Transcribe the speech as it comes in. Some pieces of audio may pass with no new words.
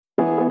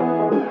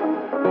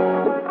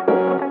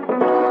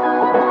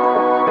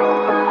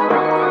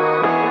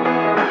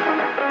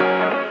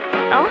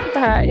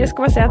jag ska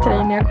bara säga till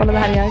dig när jag kollade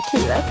här i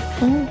arkivet.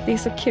 Det är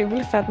så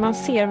kul för att man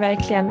ser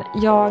verkligen,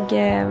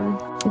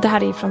 det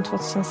här är från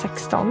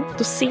 2016.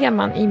 Då ser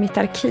man i mitt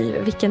arkiv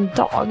vilken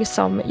dag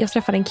som, jag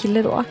träffade en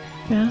kille då.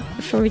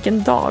 Ja. Från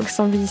vilken dag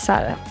som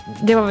visar,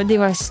 det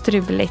var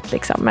struligt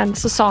liksom. Men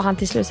så sa han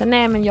till slut,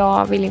 nej men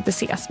jag vill inte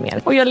ses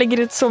mer. Och jag lägger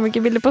ut så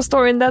mycket bilder på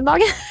storyn den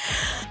dagen.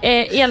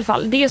 I alla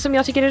fall, det som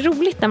jag tycker är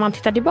roligt när man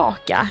tittar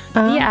tillbaka,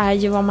 det är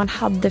ju vad man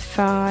hade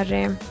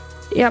för...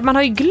 man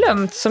har ju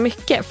glömt så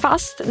mycket,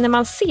 fast när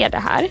man ser det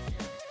här,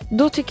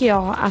 då tycker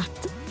jag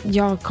att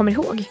jag kommer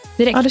ihåg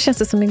direkt. Ja, det känns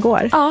det som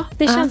igår. Ja,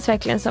 det känns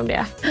verkligen som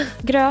det.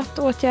 Gröt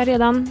åt jag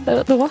redan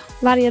då,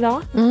 varje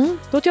dag.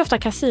 Då åt jag ofta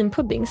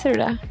kasinpudding, ser du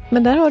det?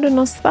 Men där har du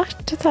någon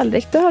svart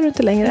tallrik, det har du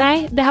inte längre.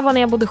 Nej, det här var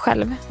när jag bodde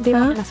själv. Det var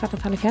mina svarta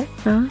tallrikar.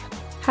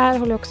 Här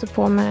håller jag också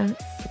på med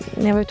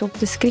när jag var ute och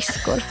åkte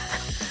skridskor.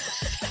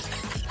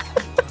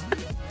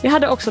 Jag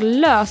hade också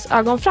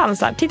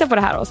lösögonfransar. Titta på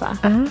det här, Åsa.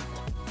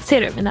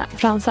 Ser du mina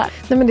fransar?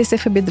 Nej, men det ser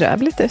för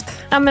bedrövligt ut.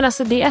 Ja, men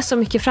alltså det är så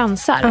mycket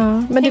fransar.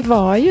 Ja, men det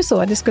var ju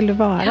så det skulle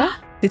vara. Ja.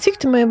 Det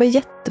tyckte man ju var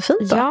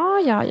jättefint då.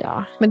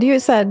 Ja. Men det är ju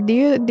så här,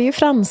 det är ju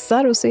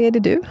fransar och så är det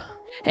du.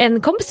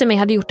 En kompis till mig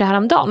hade gjort det här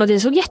om dagen och det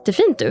såg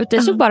jättefint ut.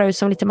 Det såg bara ut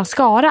som lite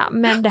mascara,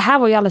 men det här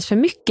var ju alldeles för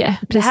mycket.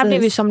 Precis. Det här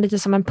blev ju som lite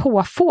som en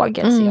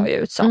påfågel, ser jag ju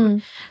ut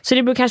som. Så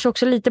det beror kanske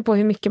också lite på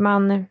hur mycket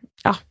man...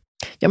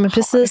 Ja, men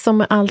precis som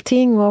med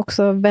allting, och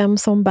också vem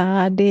som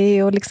bär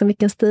det och liksom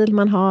vilken stil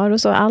man har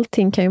och så.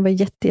 Allting kan ju vara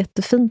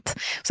jättefint.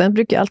 Sen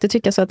brukar jag alltid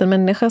tycka så att en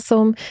människa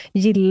som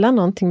gillar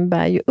någonting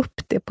bär ju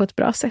upp det på ett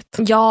bra sätt.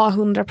 Ja,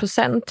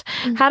 100%.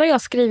 Här har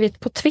jag skrivit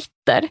på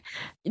Twitter.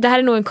 Det här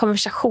är nog en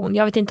konversation.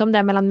 Jag vet inte om det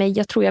är mellan mig.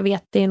 Jag tror jag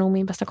vet. Det är nog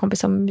min bästa kompis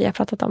som vi har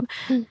pratat om.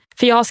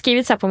 För jag har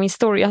skrivit så här på min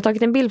story. Jag har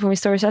tagit en bild på min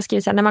story, så jag har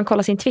skrivit så här, när man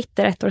kollar sin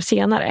Twitter 1 år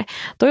senare.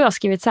 Då har jag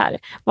skrivit så här: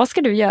 vad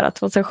ska du göra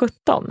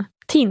 2017?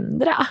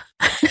 Tindra.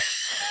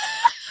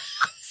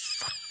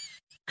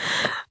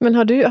 Men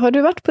har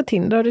du varit på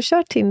Tinder? Har du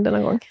kört Tinder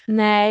någon gång?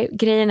 Nej,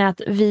 grejen är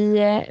att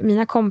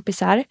mina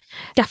kompisar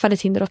skaffade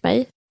Tinder åt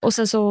mig. Och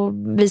sen så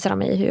visade de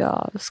mig hur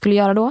jag skulle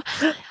göra då.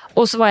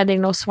 Och så var jag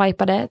där och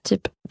swipade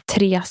typ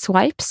 3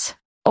 swipes.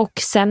 Och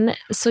sen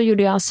så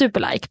gjorde jag en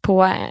superlike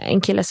på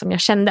en kille som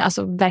jag kände.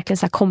 Alltså verkligen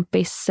så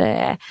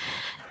här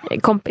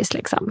kompis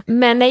liksom.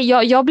 Men nej,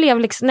 jag blev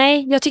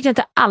liksom, jag tyckte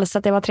inte alls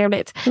att det var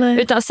trevligt.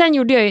 Nej. Utan sen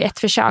gjorde jag ju ett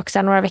försök så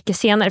här, några veckor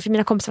senare, för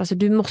mina kompisar var så,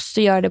 du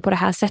måste göra det på det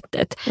här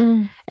sättet.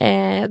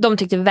 De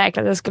tyckte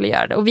verkligen att jag skulle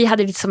göra det. Och vi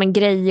hade lite som en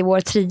grej i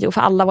vår trio,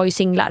 för alla var ju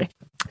singlar.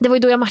 Det var ju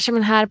då jag matchade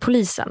med den här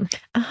polisen.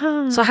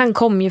 Aha. Så han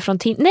kom ju från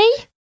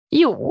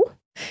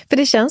För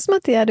det känns som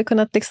att det hade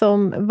kunnat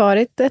liksom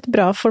varit ett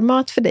bra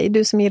format för dig,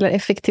 du som gillar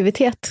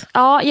effektivitet.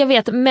 Ja, jag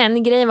vet,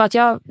 men grejen var att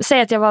jag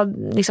säger att jag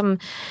var liksom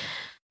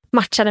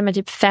matchade med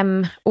typ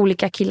 5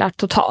 olika killar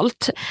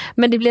totalt.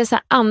 Men det blev så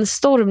här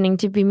anstormning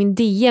typ i min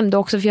DM då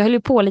också, för jag höll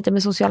ju på lite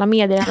med sociala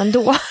medier även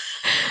då.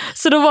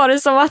 Så då var det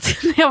som att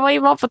när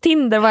jag var på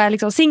Tinder var jag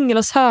liksom singel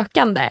och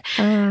sökande.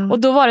 Och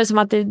då var det som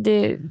att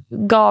det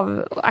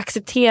gav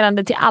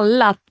accepterande till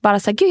alla att bara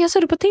säga, gud, jag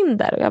såg det på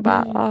Tinder. Och jag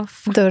bara,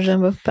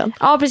 dörren var öppen.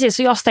 Ja, precis.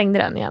 Så jag stängde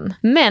den igen.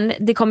 Men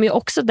det kom ju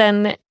också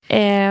den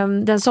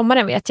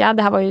sommaren, vet jag.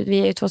 Det här var ju,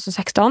 vi är ju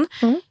 2016.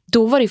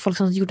 Då var det ju folk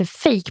som gjorde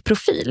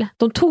fake-profil.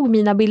 De tog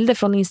mina bilder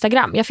från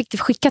Instagram. Jag fick det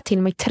skickat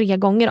till mig 3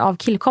 gånger av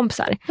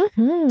killkompisar.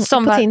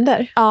 Som på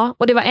Tinder? Ja,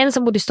 och det var en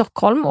som bodde i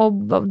Stockholm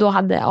och då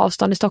hade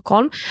avstånd i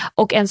Stockholm.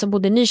 Och en som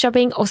bodde i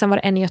Nyköping och sen var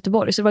det en i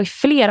Göteborg. Så det var ju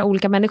flera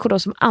olika människor då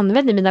som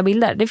använde mina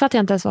bilder. Det fattar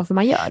jag inte ens varför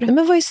man gör.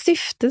 Men vad är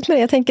syftet med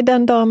det? Jag tänker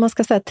den dag man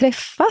ska så här,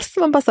 träffas,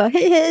 man bara så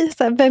hej,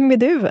 så här, vem är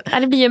du? Ja,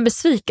 det blir ju en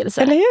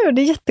besvikelse. Eller hur?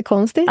 Det är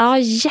jättekonstigt. Ja,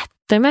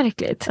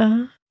 jättemärkligt.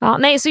 Ja,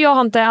 nej, så jag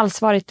har inte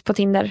alls varit på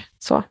Tinder.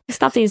 Så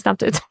snabbt in,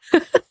 snabbt ut.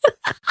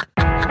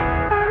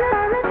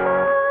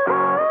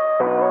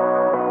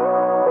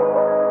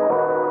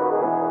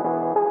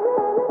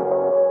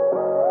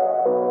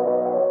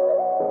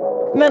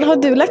 Men har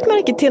du lagt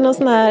märke till någon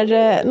sån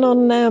här,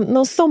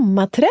 någon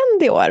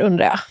sommartrend i år,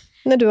 undrar jag?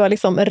 När du har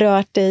liksom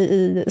rört dig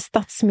i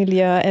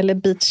stadsmiljö eller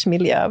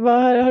beachmiljö.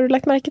 Har du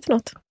lagt märke till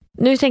något?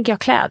 Nu tänker jag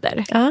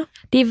kläder.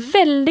 Det är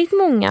väldigt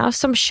många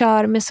som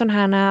kör med sån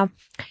här,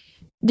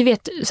 du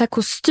vet, så här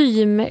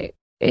kostym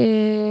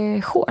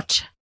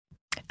shorts.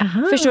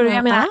 Förstår du vad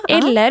jag menar?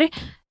 Eller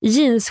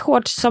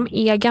jeansshorts som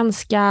är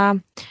ganska,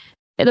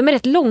 de är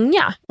rätt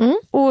långa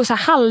och så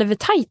här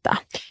halvtajta.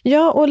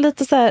 Ja, och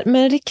lite så här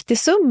med en riktig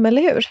sum,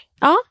 eller hur?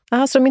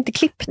 Ja, så de är inte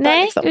klippta.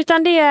 Nej, liksom.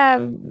 Utan det är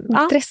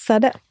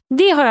dressade.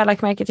 Det har jag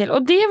lagt märke till.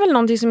 Och det är väl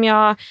någonting som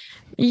jag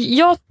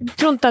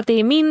tror inte att det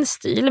är min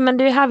stil, men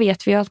det här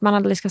vet vi ju att man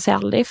aldrig ska säga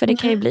aldrig, för det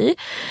kan ju bli.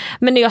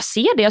 Men när jag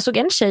ser det, jag såg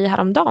en tjej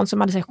häromdagen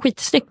som hade så här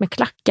skitsnyggt med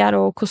klackar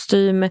och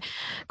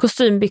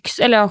kostymbyx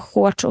eller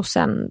shorts och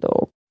sen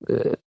då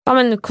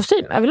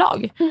kostym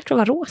överlag. Jag tror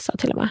det var rosa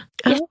till och med.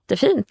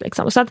 Jättefint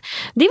liksom. Så att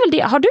det är väl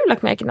det. Har du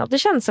lagt märke något? Det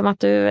känns som att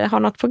du har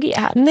något på G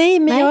här. Nej,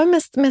 men jag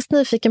är mest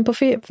nyfiken på,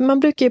 för man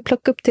brukar ju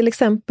plocka upp till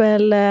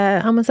exempel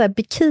så här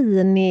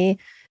bikini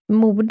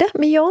mode.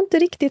 Men jag har inte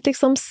riktigt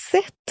liksom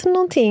sett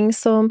någonting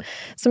som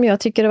jag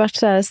tycker har varit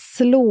så här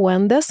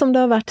slående som det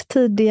har varit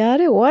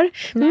tidigare i år.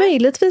 Nej.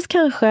 Möjligtvis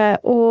kanske,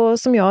 och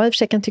som jag i och för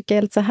sig kan tycka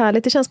är lite så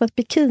härligt, det känns som att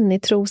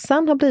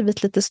bikinitrosan har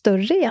blivit lite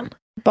större igen.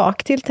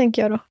 Bak till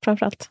tänker jag då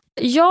framförallt.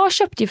 Jag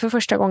köpte ju för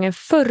första gången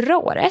förra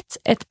året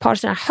ett par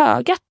sådana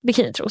höga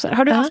bikinitrosor.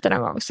 Har du haft det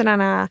någon gång?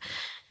 Sådana,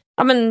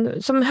 ja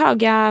men som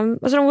höga,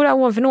 alltså de går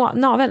ovanför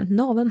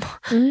naveln.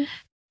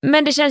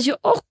 Men det känns ju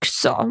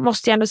också,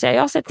 måste jag ändå säga,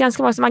 jag har sett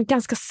ganska många som har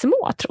ganska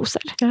små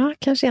trosor. Ja,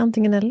 kanske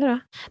antingen eller då.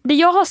 Det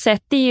jag har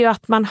sett det är ju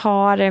att man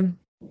har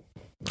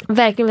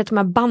verkligen de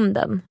här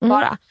banden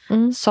bara.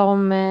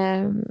 Som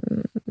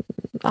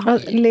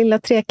lilla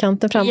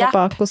trekanten fram och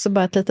bak och så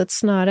bara ett litet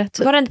snöre.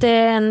 Typ. Var det inte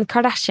en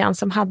Kardashian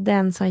som hade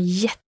en sån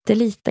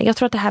jätteliten, jag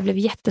tror att det här blev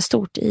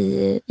jättestort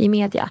i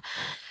media.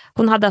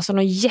 Hon hade alltså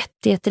någon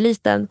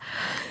jätteliten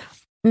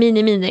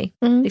mini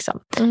liksom.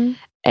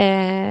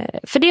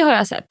 För det har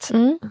jag sett.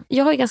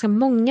 Jag har ju ganska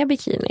många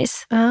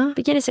bikinis.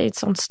 Bikinis är ju ett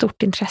sånt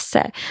stort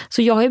intresse.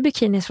 Så jag har ju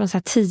bikinis från så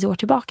här 10 år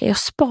tillbaka. Jag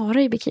sparar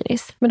ju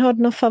bikinis. Men har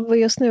du någon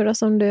favorit just nu då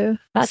som du...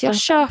 Alltså jag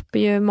köper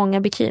ju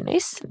många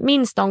bikinis.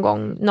 Minst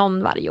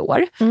någon varje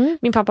år.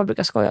 Min pappa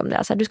brukar skoja om det.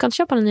 Alltså, du ska inte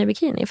köpa en ny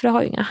bikini för det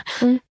har ju inga.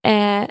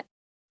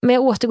 Men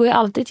jag återgår ju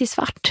alltid till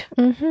svart.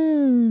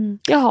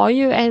 Jag har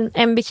ju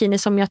en bikini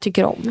som jag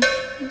tycker om.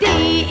 Det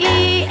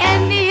är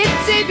en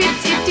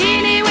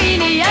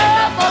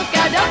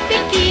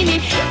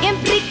en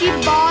prickig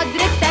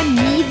baddräkt där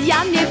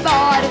midjan är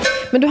bar.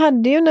 Men du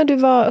hade ju när du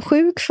var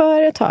sjuk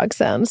för ett tag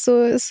sedan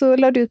så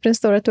lade du ut på din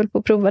story att du höll på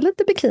att prova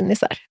lite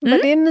bikinisar.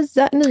 Var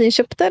det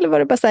nyinköpta eller var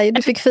det bara så här,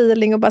 du fick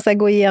feeling och bara så här,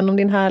 gå igenom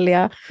din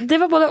härliga... Det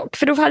var både och,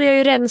 för då hade jag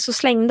ju rens och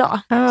slängdag.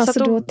 Så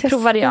då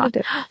provade jag.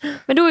 Du.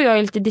 Men då är jag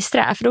ju lite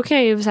disträ för då kan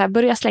jag ju så här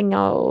börja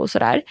slänga och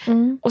sådär.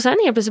 Och sen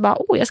helt plötsligt bara,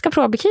 jag ska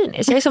prova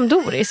bikinis. Jag är som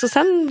Doris och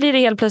sen blir det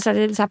helt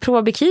plötsligt så här,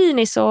 prova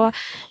bikinis och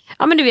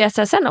ja men du vet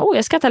så här, sen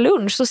jag ska ta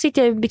lunch så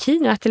sitter jag i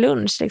bikini och äter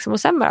lunch liksom, och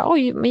sen bara,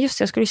 men just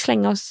jag skulle ju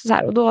slänga och så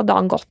här, och då har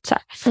dagen gått så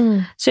här.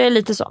 Så jag är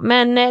lite så.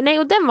 Men nej,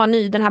 och den var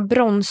ny, den här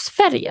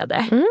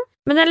bronsfärgade.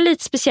 Men den är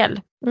lite speciell.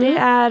 Det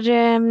är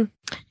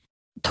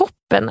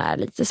toppen är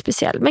lite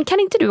speciell. Men kan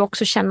inte du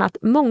också känna att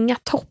många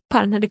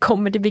toppar när det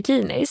kommer till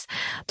bikinis,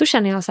 då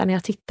känner jag så här, när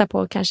jag tittar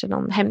på kanske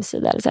någon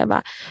hemsida eller så här,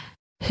 bara,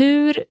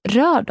 hur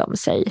rör de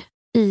sig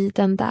i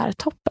den där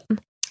toppen?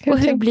 Och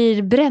hur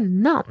blir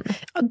brännan?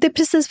 Det är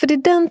precis, för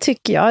den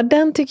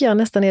tycker jag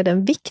nästan är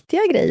den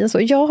viktiga grejen. Så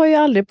jag har ju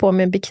aldrig på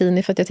mig en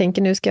bikini för att jag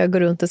tänker nu ska jag gå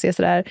runt och se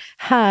sådär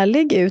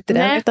härlig ut i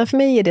den. Nej. Utan för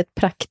mig är det ett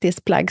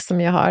praktiskt plagg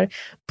som jag har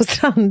på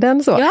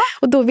stranden. Så. Ja.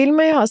 Och då vill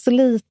man ju ha så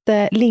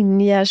lite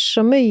linjer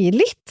som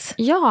möjligt,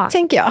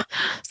 tänker jag.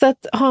 Så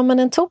att har man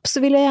en topp så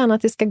vill jag gärna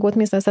att det ska gå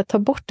åtminstone så att ta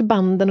bort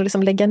banden och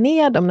liksom lägga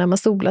ner dem när man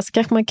solar. Så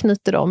kanske man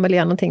knyter dem eller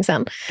gör någonting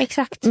sen.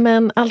 Exakt.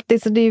 Men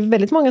alltid, så det är ju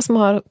väldigt många som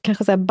har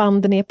kanske så här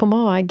banden ner på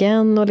magen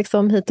och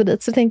liksom hit och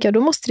dit, så tänker jag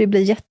då måste det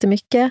bli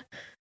jättemycket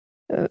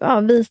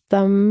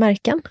vita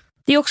märken.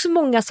 Det är också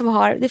många som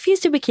har, det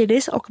finns ju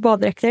bikinis och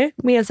baddräkter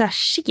med så här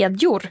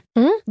kedjor,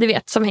 du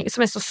vet, som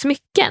är så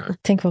smycken.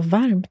 Tänk vad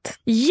varmt.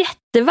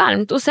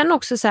 Jättevarmt, och sen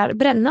också så här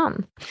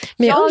brännan.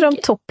 Men jag undrar om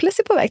topless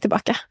är på väg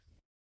tillbaka.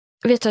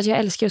 Vet du att jag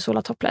älskar ju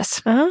sola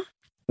topless.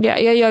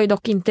 Jag gör ju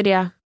dock inte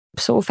det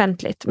så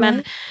offentligt,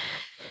 men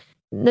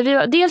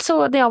dels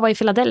så när jag var i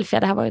Philadelphia,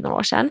 det här var ju några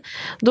år sedan,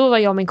 då var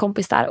jag och min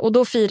kompis där och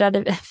då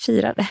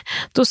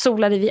då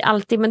solade vi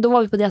alltid, men då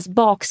var vi på deras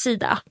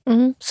baksida,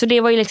 så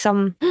det var ju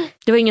liksom,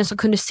 det var ingen som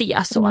kunde se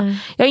så.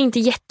 Jag är inte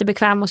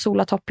jättebekväm att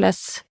sola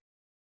topless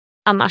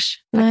annars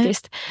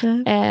faktiskt.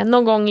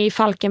 Någon gång i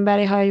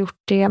Falkenberg har jag gjort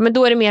det, men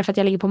då är det mer för att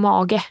jag ligger på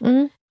mage.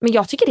 Men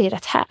jag tycker det är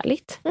rätt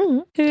härligt.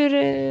 Hur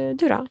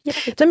du då?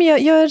 Nej,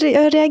 men jag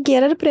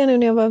reagerade på det nu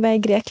när jag var i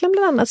Grekland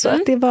bland annat. Så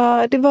att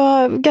det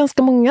var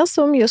ganska många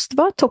som just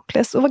var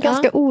topless och var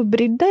ganska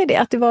obrydda i det.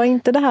 Att det var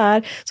inte det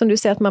här som du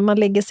säger att man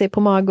lägger sig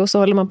på mage och så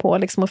håller man på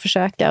liksom att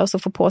försöka och så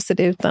får på sig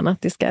det utan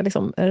att det ska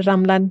liksom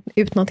ramla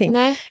ut någonting.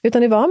 Nej.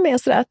 Utan det var mer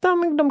sådär att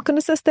de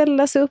kunde så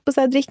ställa sig upp och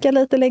så här, dricka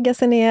lite, lägga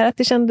sig ner. Att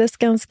det kändes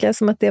ganska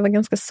som att det var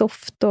ganska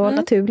soft och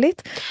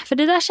naturligt. För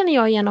det där känner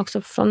jag igen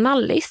också från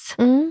Mallis.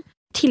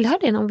 Tillhör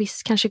det någon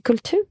viss kanske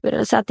kultur?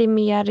 Eller så att det är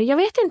mer, jag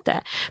vet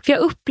inte. För jag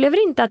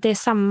upplever inte att det är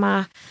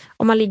samma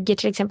om man ligger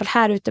till exempel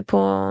här ute på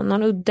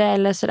någon udde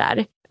eller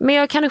sådär. Men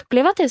jag kan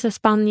uppleva att det är så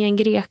Spanien,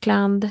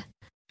 Grekland.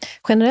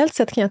 Generellt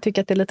sett kan jag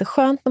tycka att det är lite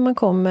skönt när man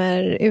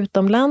kommer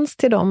utomlands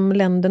till de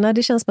länderna.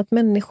 Det känns som att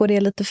människor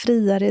är lite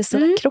friare i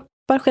sina kroppar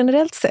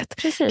generellt sett.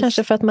 Precis.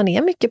 Kanske för att man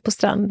är mycket på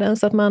stranden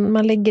så att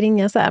man lägger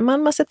inga så här,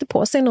 man sätter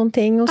på sig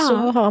någonting och så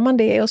har man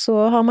det och så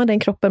har man den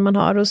kroppen man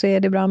har och så är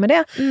det bra med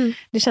det.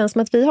 Det känns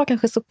som att vi har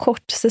kanske så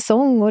kort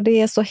säsong och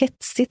det är så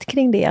hetsigt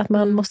kring det att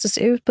man måste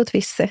se ut på ett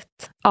visst sätt.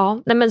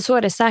 Ja, nej men så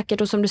är det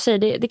säkert, och som du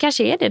säger, det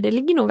kanske är det. Det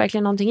ligger nog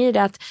verkligen någonting i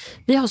det att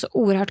vi har så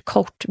oerhört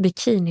kort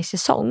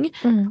bikinisäsong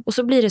och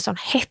så blir det sån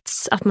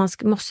hets att man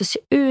måste se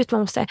ut,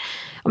 man måste,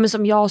 men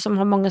som jag som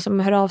har många som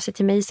hör av sig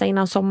till mig så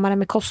innan sommaren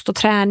med kost och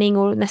träning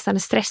och nästan är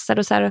stressad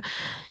och så här.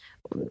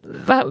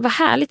 vad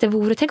härligt det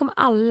vore. Tänk om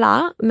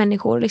alla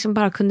människor liksom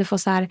bara kunde få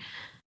så här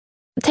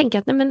tänka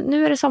att nej, men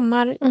nu är det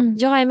sommar,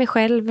 jag är mig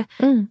själv.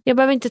 Jag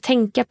behöver inte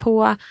tänka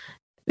på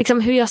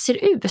liksom hur jag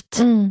ser ut.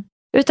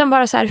 Utan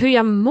bara så här hur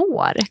jag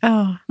mår.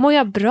 Mår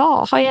jag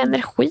bra? Har jag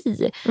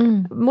energi?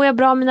 Mår jag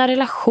bra med mina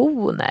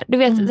relationer? Du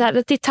vet, så här,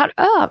 att det tar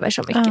över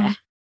så mycket.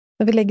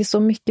 Vi lägger så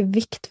mycket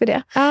vikt vid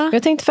det.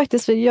 Jag tänkte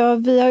faktiskt, vi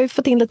har ju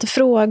fått in lite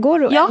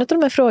frågor och en av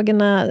de här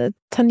frågorna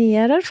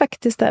tangerar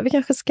faktiskt där. Vi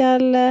kanske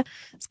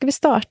ska vi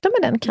starta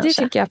med den kanske?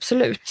 Det tycker jag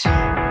absolut.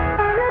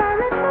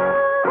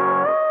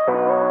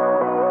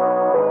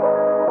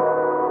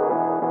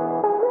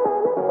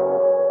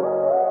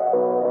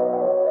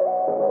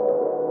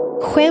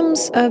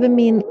 Skäms över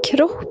min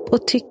kropp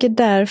och tycker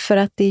därför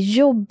att det är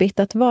jobbigt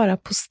att vara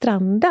på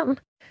stranden.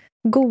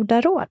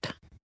 Goda råd.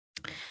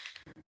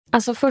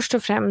 Alltså först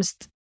och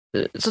främst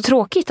så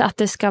tråkigt att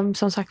det ska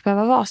som sagt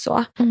behöva vara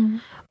så.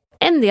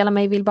 En del av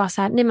mig vill bara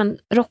så här, nej men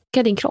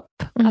rocka din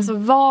kropp. Alltså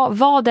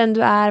var den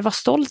du är, var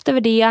stolt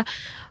över det.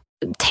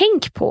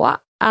 Tänk på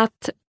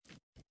att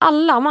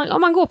alla,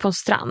 om man går på en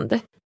strand,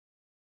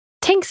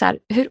 tänk så här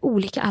hur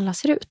olika alla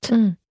ser ut.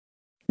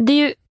 Det är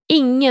ju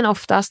ingen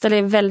oftast,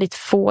 eller väldigt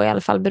få i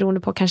alla fall,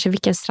 beroende på kanske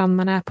vilken strand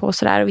man är på och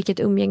sådär, och vilket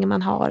umgänge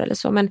man har eller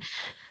så, men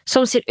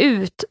som ser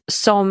ut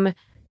som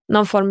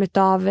någon form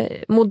av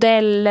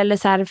modell eller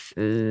så här,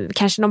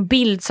 kanske någon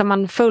bild som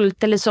man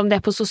följt, eller som det är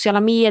på sociala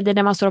medier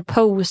där man står och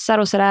posar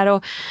och sådär.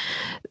 Och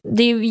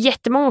det är ju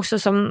jättemånga också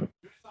som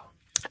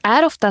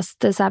är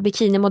oftast så här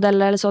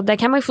bikinimodeller eller så. Där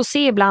kan man ju få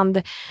se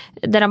ibland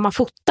där de har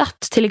fotat,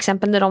 till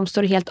exempel när de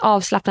står i helt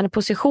avslappnade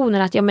positioner,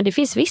 att ja, men det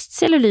finns visst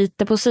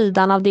celluliter på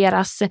sidan av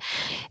deras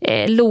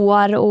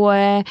lår, och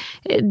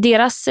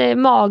deras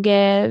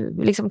mage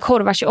liksom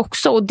korvar sig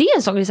också. Och det är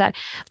en sån så här,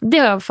 det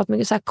har jag fått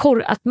mycket så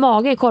här, att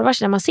magen korvar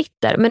sig när man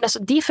sitter. Men alltså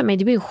det för mig,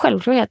 det blir en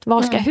självklarhet.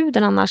 Var ska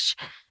huden annars?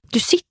 Du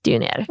sitter ju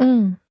ner.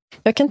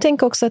 Jag kan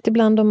tänka också att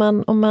ibland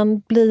om man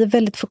blir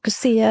väldigt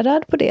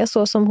fokuserad på det,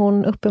 så som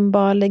hon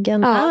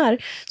uppenbarligen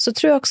är, så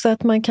tror jag också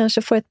att man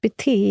kanske får ett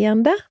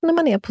beteende när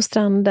man är på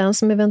stranden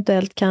som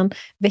eventuellt kan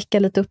väcka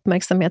lite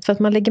uppmärksamhet, för att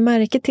man lägger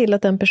märke till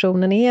att den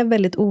personen är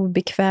väldigt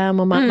obekväm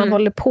och man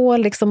håller på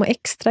liksom och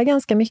extra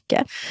ganska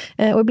mycket.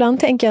 Och ibland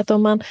tänker jag att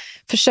om man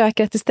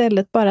försöker att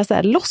istället bara så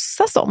här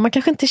låtsas om, man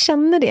kanske inte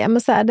känner det,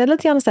 men så här, det är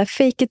lite grann så här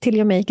fake it till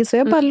you make it, så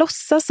jag bara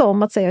låtsas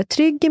om att säga, jag är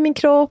trygg i min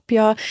kropp,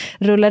 jag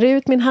rullar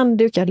ut min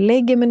handduk, jag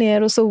lägger mig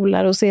ner och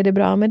solar och så är det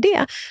bra med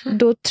det.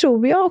 Då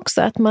tror jag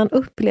också att man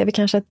upplever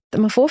kanske att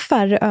man får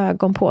färre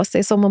ögon på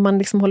sig, som om man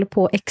liksom håller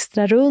på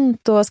extra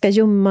runt och ska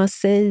gömma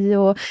sig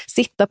och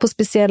sitta på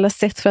speciella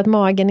sätt för att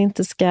magen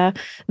inte ska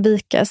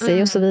vika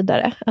sig och så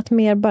vidare. Att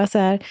mer bara så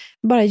här,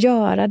 bara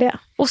göra det.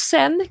 Och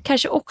sen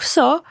kanske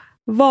också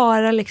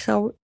vara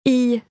liksom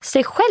i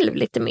sig själv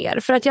lite mer.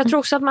 För att jag tror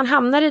också att man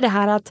hamnar i det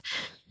här att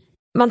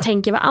man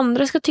tänker vad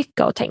andra ska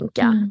tycka och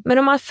tänka. Men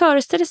om man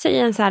föreställer sig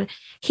en så här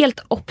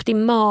helt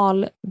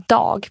optimal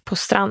dag på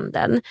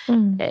stranden.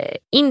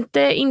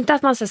 Inte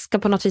att man ska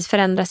på något vis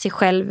förändra sig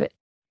själv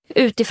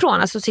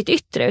utifrån, alltså sitt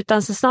yttre,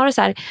 utan snarare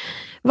så här,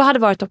 vad hade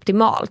varit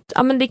optimalt?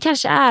 Ja, men det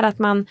kanske är att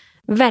man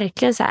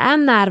verkligen så här är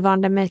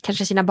närvarande med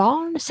kanske sina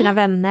barn, sina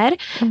vänner.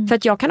 För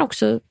att jag kan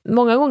också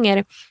många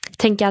gånger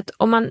tänka att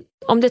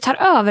om det tar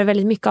över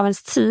väldigt mycket av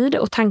ens tid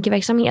och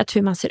tankeverksamhet,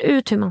 hur man ser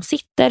ut, hur man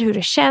sitter, hur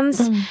det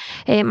känns.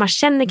 Man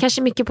känner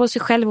kanske mycket på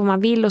sig själv och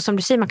man vill, och som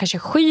du säger, man kanske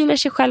skyler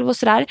sig själv och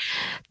sådär.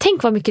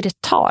 Tänk vad mycket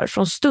det tar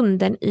från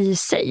stunden i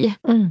sig.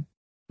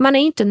 Man är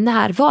inte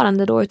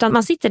närvarande då, utan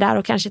man sitter där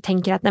och kanske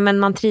tänker att nej, men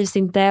man trivs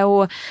inte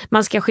och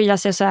man ska skyla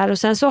sig så här, och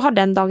sen så har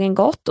den dagen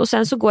gått och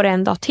sen så går det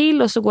en dag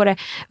till och så går det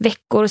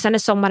veckor och sen är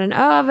sommaren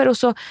över och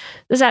så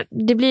här,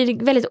 det blir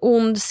en väldigt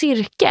ond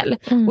cirkel.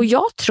 Och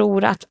jag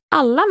tror att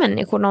alla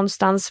människor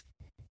någonstans,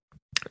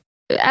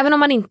 även om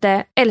man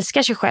inte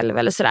älskar sig själv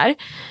eller sådär,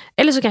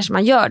 eller så kanske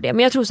man gör det,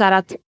 men jag tror så här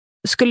att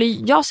skulle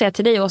jag säga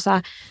till dig,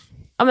 Åsa,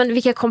 ja, men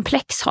vilka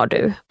komplex har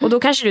du? Och då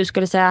kanske du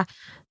skulle säga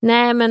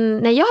nej,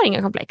 jag har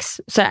inga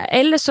komplex. Så här,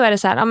 eller så är det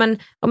så här, ja, men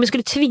om jag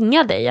skulle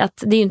tvinga dig,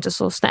 att det är ju inte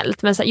så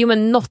snällt, men så här, jo,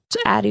 men något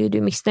är det ju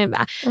du missnöjd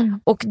med.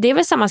 Och det är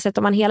väl samma sätt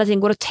om man hela tiden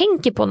går och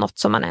tänker på något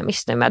som man är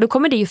missnöjd med, då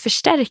kommer det ju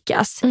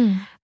förstärkas.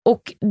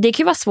 Och det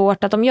kan ju vara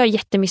svårt att om jag är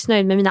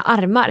jättemissnöjd med mina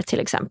armar till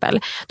exempel,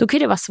 då kan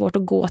det vara svårt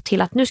att gå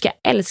till att nu ska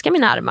jag älska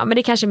mina armar, men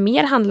det kanske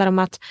mer handlar om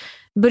att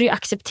börja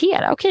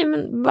acceptera, okej,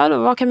 men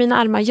vad kan mina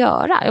armar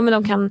göra? Ja, men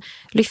de kan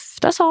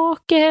lyfta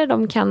saker,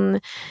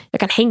 jag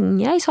kan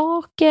hänga i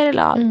saker,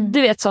 eller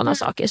du vet, sådana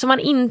saker. Så man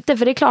inte,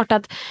 för det är klart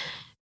att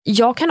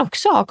jag kan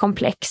också ha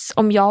komplex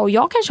om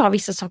jag kanske har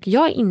vissa saker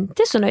jag är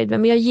inte så nöjd med,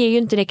 men jag ger ju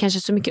inte det kanske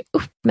så mycket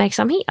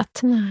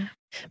uppmärksamhet.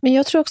 Men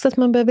jag tror också att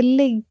man behöver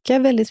lägga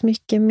väldigt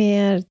mycket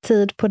mer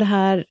tid på det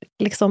här,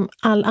 liksom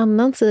all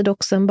annan tid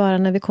också än bara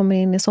när vi kommer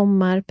in i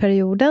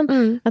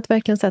sommarperioden. Att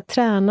verkligen så här,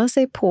 träna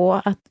sig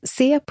på att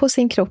se på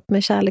sin kropp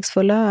med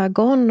kärleksfulla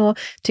ögon och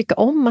tycka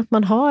om att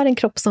man har en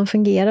kropp som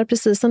fungerar,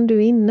 precis som du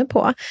är inne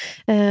på.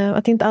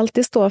 Att inte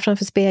alltid stå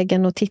framför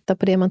spegeln och titta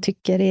på det man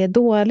tycker är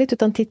dåligt,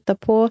 utan titta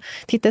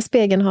i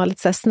spegeln och ha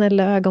lite så här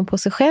snälla ögon på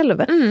sig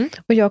själv.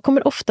 Och jag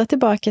kommer ofta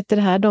tillbaka till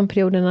det här, de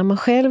perioderna när man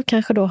själv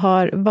kanske då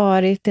har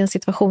varit i en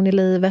situation i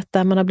livet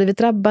där man har blivit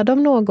drabbad av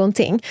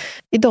någonting.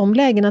 I de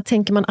lägena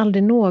tänker man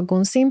aldrig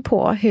någonsin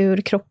på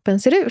hur kroppen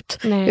ser ut.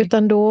 Nej.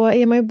 Utan då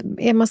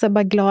är man så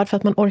bara glad för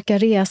att man orkar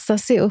resa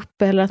sig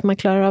upp eller att man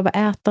klarar av att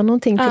äta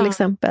någonting till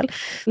exempel.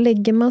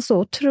 Lägger man så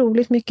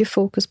otroligt mycket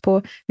fokus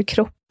på hur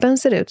kroppen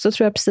ser ut, så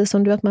tror jag precis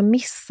som du att man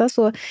missar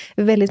så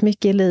väldigt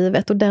mycket i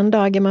livet. Och den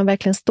dagen man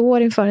verkligen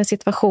står inför en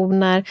situation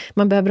när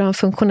man behöver ha en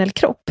funktionell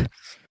kropp,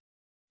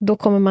 då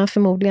kommer man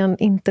förmodligen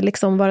inte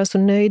liksom vara så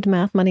nöjd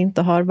med att man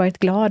inte har varit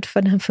glad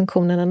för den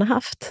funktionen den har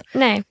haft.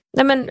 Nej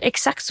men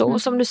exakt så.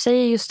 Och som du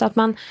säger, just att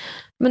man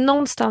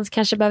någonstans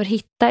kanske behöver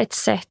hitta ett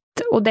sätt,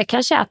 och det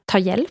kanske är att ta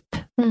hjälp.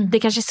 Det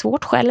kanske är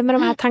svårt själv med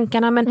de här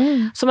tankarna,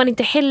 men så man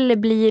inte heller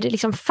blir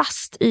liksom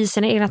fast i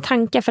sina egna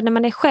tankar. För när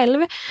man är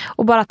själv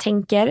och bara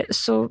tänker,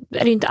 så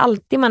är det inte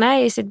alltid man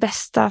är i sitt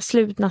bästa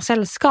slutna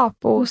sällskap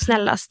och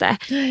snällaste.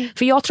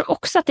 För jag tror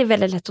också att det är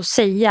väldigt lätt att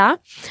säga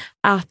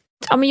att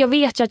men jag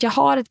vet ju att jag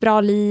har ett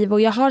bra liv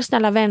och jag har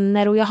snälla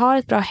vänner och jag har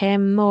ett bra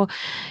hem och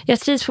jag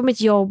trivs på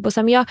mitt jobb, och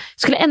så, men jag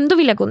skulle ändå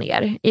vilja gå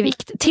ner i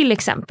vikt till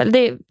exempel. Det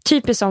är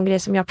typiskt sån grej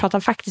som jag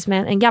pratade faktiskt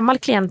med en gammal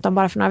klient om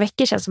bara för några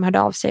veckor sedan, som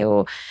hörde av sig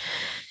och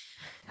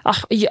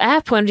jag är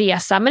på en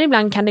resa, men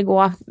ibland kan det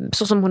gå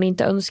så som hon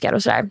inte önskar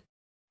och sådär.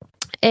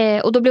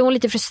 Och då blir hon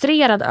lite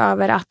frustrerad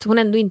över att hon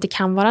ändå inte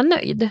kan vara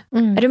nöjd.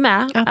 Är du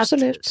med?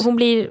 Absolut. Att hon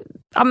blir,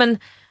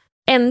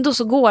 ändå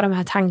så går de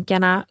här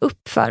tankarna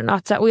upp för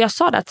något. Och jag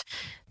sa att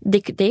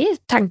det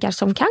är tankar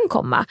som kan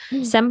komma.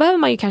 Sen behöver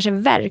man ju kanske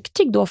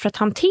verktyg då för att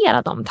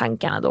hantera de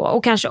tankarna då.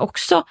 Och kanske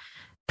också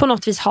på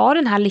något vis ha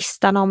den här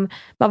listan om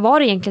vad var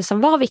det egentligen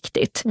som var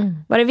viktigt.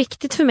 Var det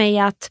viktigt för mig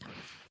att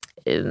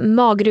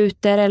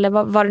magrutor eller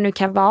vad det nu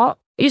kan vara?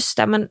 Just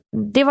det, men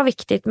det var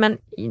viktigt. Men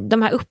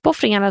de här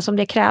uppoffringarna som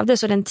det krävde,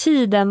 så den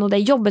tiden och det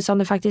jobbet som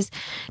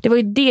det var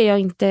ju det jag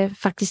inte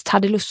faktiskt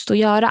hade lust att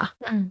göra.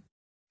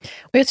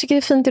 Och jag tycker det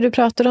är fint att du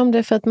pratar om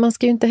det, för att man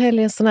ska ju inte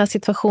heller i en sån här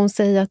situation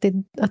säga att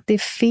det är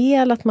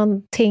fel att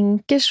man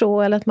tänker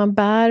så, eller att man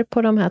bär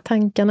på de här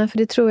tankarna, för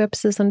det tror jag,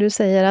 precis som du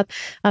säger, att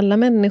alla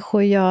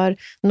människor gör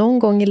någon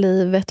gång i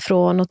livet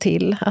från och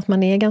till, att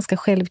man är ganska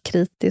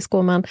självkritisk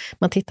och man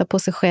tittar på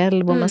sig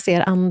själv och man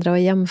ser andra och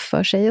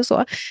jämför sig och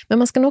så. Men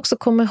man ska nog också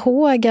komma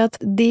ihåg att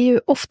det är ju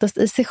oftast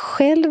i sig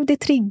själv det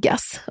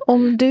triggas.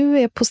 Om du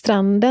är på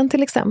stranden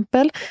till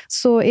exempel,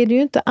 så är det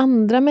ju inte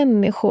andra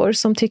människor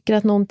som tycker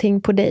att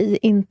någonting på dig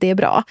inte är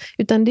bra,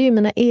 utan det är ju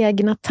mina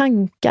egna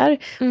tankar.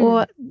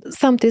 Och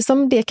samtidigt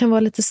som det kan vara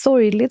lite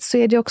sorgligt, så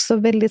är det också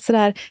väldigt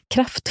sådär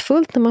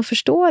kraftfullt när man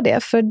förstår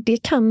det, för det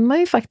kan man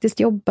ju faktiskt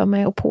jobba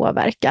med och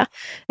påverka.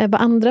 Vad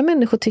andra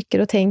människor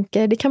tycker och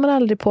tänker, det kan man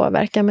aldrig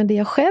påverka, men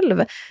det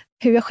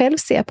hur jag själv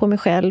ser på mig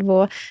själv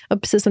och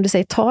precis som du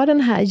säger, ta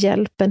den här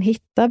hjälpen,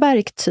 hitta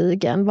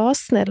verktygen, var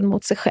snäll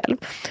mot sig själv.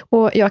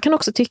 Och jag kan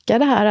också tycka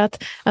det här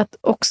att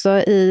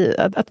också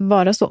att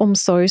vara så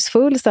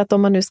omsorgsfull, så att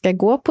om man nu ska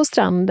gå på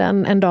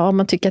stranden en dag och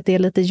man tycker att det är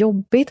lite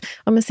jobbigt,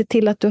 men se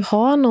till att du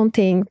har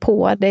någonting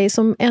på dig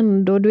som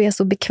ändå du är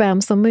så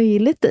bekväm som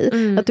möjligt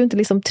i. Att du inte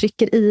liksom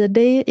trycker i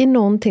dig i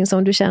någonting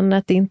som du känner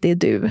att det inte är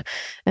du.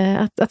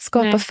 Att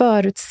skapa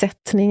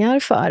förutsättningar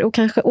för, och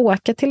kanske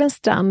åka till en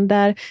strand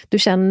där du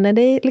känner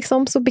dig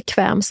liksom så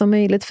bekväm som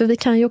möjligt, för vi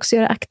kan ju också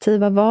göra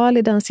aktiva val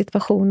i den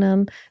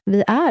situationen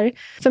vi är.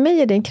 För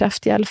mig är det en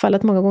kraft i alla fall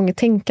att många gånger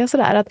tänka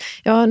sådär att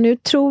nu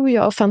tror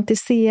jag och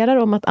fantiserar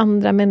om att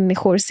andra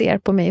människor ser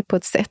på mig på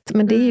ett sätt,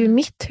 men det är ju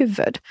mitt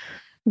huvud.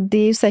 Det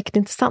är ju säkert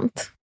inte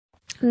sant.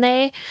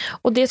 Nej,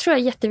 och det tror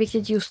jag är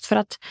jätteviktigt, just för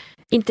att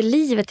inte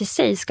livet i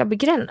sig ska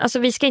begränsa. Alltså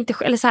vi ska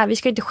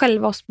inte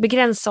själva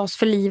begränsa oss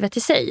för livet i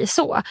sig.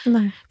 Så.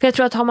 Nej. För jag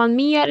tror att har man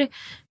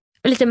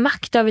lite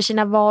makt över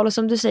sina val och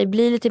som du säger,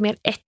 blir lite mer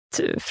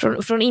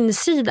från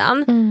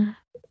insidan,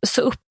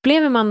 så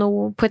upplever man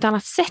nog på ett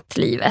annat sätt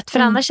livet. För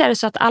annars är det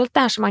så att allt det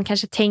här som man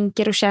kanske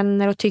tänker och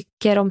känner och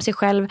tycker om sig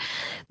själv,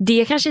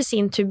 det kanske i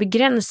sin tur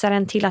begränsar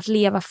en till att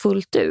leva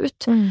fullt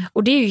ut.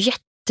 Och det är ju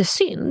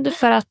jättesynd,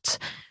 för att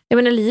jag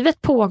menar,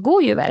 livet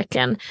pågår ju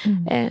verkligen.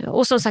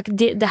 Och som sagt,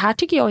 det här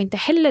tycker jag inte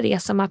heller är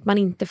som att man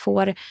inte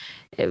får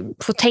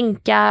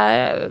tänka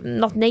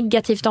något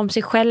negativt om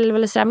sig själv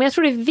eller sådär. Men jag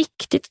tror det är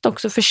viktigt att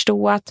också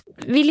förstå att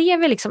vi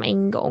lever liksom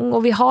en gång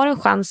och vi har en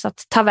chans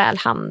att ta väl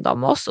hand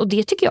om oss. Och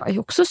det tycker jag är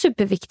också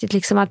superviktigt.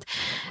 Liksom att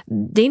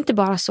det är inte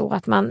bara så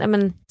att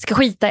man ska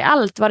skita i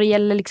allt vad det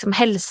gäller liksom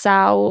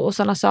hälsa och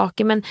sådana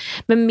saker.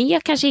 Men mer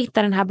kanske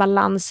hitta den här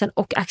balansen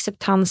och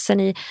acceptansen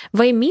i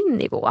vad är min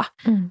nivå.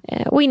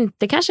 Och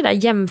inte kanske där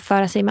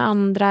jämföra sig med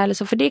andra eller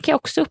så. För det kan jag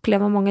också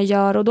uppleva många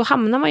gör. Och då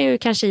hamnar man ju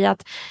kanske i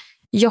att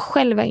jag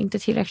själv är inte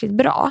tillräckligt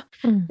bra.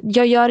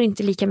 Jag gör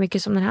inte lika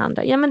mycket som den här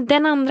andra. Ja, men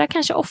den andra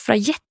kanske offrar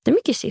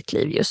jättemycket i sitt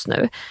liv just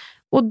nu.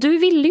 Och du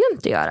vill ju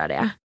inte göra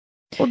det.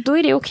 Och då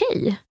är det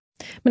okej.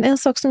 Men en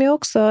sak som jag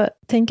också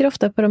tänker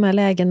ofta på de här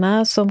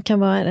lägena som kan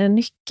vara en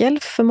nyckel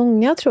för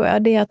många, tror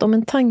jag, det är att om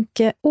en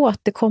tanke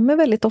återkommer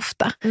väldigt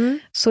ofta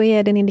så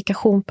är det en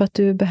indikation på att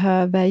du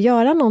behöver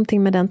göra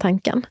någonting med den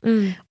tanken.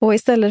 Och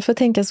istället för att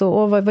tänka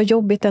så, vad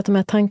jobbigt att de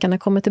här tankarna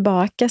kommer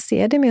tillbaka,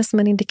 se det mer som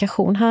en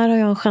indikation. Här har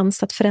jag en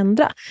chans att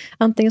förändra.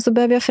 Antingen så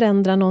behöver jag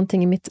förändra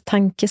någonting i mitt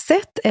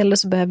tankesätt, eller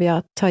så behöver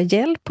jag ta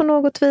hjälp på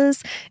något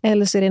vis,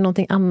 eller så är det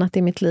någonting annat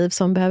i mitt liv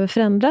som behöver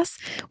förändras.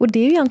 Och det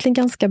är ju egentligen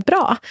ganska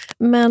bra.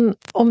 Men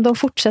om de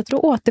fortsätter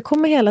att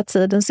återkomma hela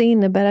tiden så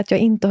innebär det att jag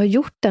inte har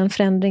gjort den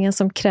förändringen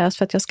som krävs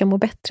för att jag ska må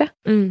bättre.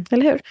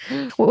 Eller hur?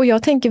 Och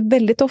jag tänker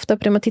väldigt ofta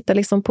på det, man tittar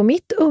liksom på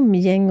mitt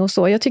umgäng och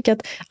så. Jag tycker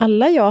att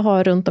alla jag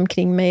har runt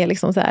omkring mig är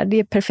liksom så här, det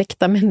är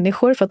perfekta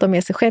människor för att de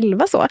är sig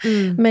själva så.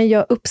 Men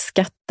jag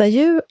uppskattar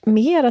ju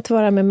mer att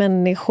vara med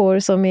människor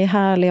som är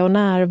härliga och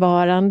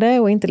närvarande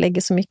och inte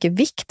lägger så mycket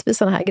vikt vid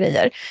såna här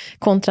grejer.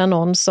 Kontra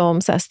någon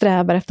som så här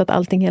strävar efter att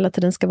allting hela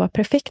tiden ska vara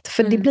perfekt.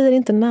 För det blir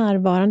inte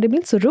närvarande, det blir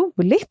inte så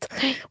roligt.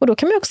 Och då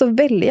kan man också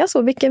välja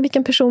så,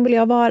 vilken person vill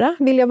jag vara?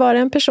 Vill jag vara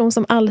en person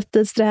som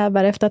alltid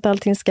strävar efter att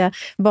allting ska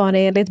vara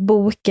enligt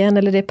boken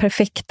eller det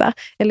perfekta?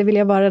 Eller vill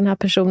jag vara den här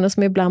personen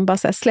som ibland bara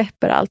så här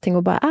släpper allting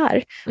och bara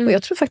är? Och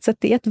jag tror faktiskt att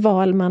det är ett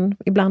val man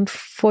ibland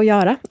får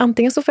göra.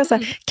 Antingen så får jag så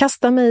här,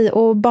 kasta mig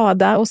och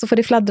bada och så får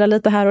det fladdra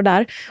lite här och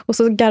där. Och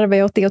så garvar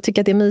jag åt det och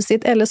tycker att det är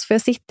mysigt. Eller så får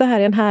jag sitta här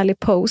i en härlig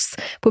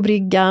pose på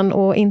bryggan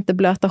och inte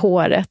blöta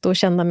håret och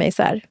känna mig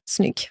så här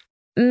snygg.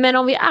 Men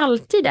om vi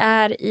alltid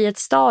är i ett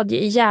stadie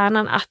i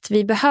hjärnan att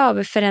vi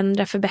behöver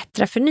förändra,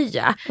 förbättra,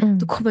 förnya,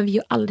 då kommer vi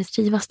ju aldrig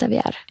trivas där vi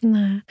är.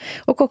 Nej.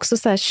 Och också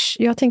så här,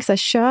 jag tänker så här,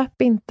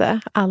 köp inte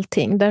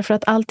allting, därför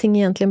att allting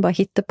egentligen bara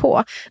hittar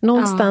på.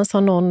 Någonstans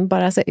har någon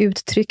bara så här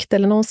uttryckt,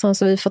 eller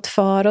någonstans har vi fått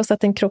för oss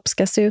att en kropp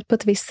ska se ut på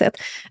ett visst sätt.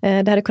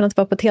 Det hade kunnat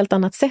vara på ett helt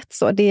annat sätt.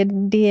 Så. Det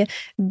är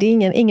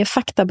ingen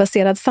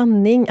faktabaserad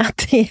sanning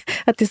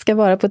att det ska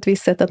vara på ett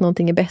visst sätt, att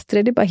någonting är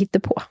bättre. Det bara hittar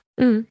på.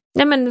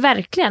 Nej, men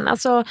verkligen.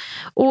 Alltså,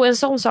 och en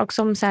sån sak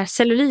som så här,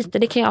 celluliter,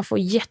 det kan jag få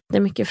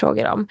jättemycket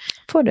frågor om.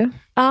 Får du?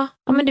 Ja,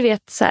 men du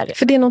vet så här.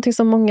 För det är någonting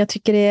som många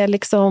tycker är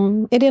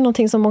liksom, är det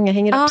någonting som många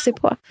hänger upp sig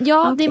på?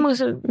 Ja, okay. Det är många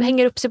som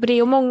hänger upp sig på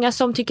det, och många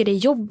som tycker det är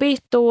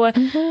jobbigt och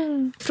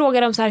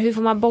frågar dem så här, hur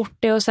får man bort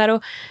det och så här,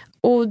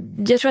 och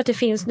jag tror att det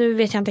finns, nu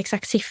vet jag inte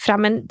exakt siffra,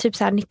 men typ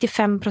så här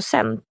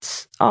 95%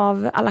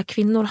 av alla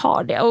kvinnor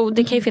har det. Och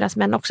det kan ju finnas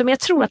män också, men jag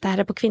tror att det här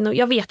är på kvinnor,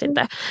 jag vet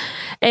inte.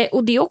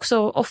 Och det är också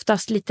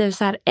oftast lite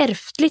så här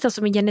ärftligt,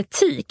 alltså med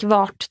genetik,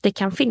 vart det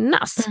kan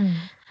finnas.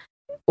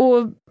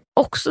 Och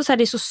också så här,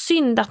 det är så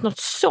synd att något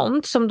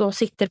sånt som då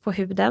sitter på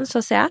huden, så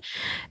att säga,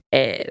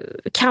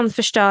 kan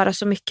förstöra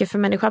så mycket för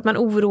människor, att man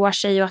oroar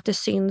sig och att det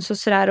syns och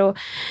sådär. Och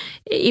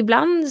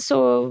ibland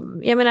så,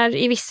 jag menar,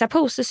 i vissa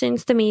poster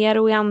syns det mer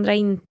och i andra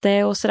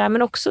inte och sådär,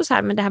 men också så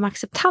här med det här med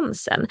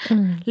acceptansen.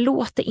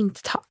 Låt det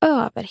inte ta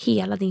över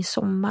hela din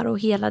sommar och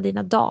hela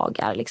dina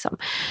dagar liksom.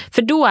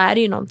 För då är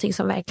det ju någonting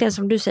som verkligen,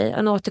 som du säger,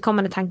 en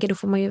återkommande tanke, då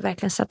får man ju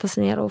verkligen sätta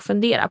sig ner och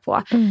fundera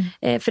på.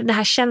 För den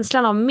här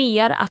känslan av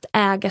mer att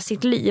äga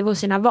sitt liv och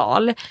sina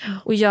val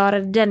och göra,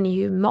 den är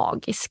ju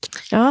magisk.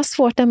 Ja,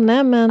 svårt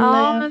ämne, men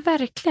ja, men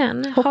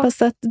verkligen.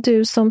 Hoppas att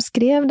du som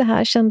skrev det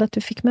här kände att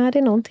du fick med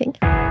dig någonting.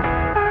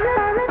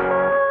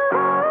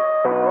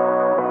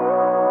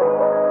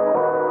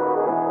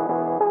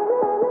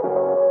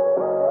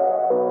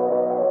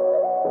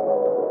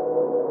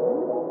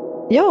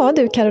 Ja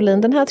du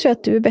Caroline, den här tror jag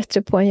att du är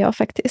bättre på än jag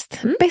faktiskt.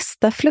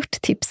 Bästa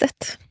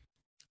flirttipset.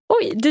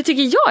 Oj, du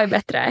tycker jag är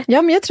bättre?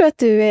 Ja, men jag tror att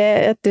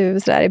du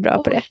sådär är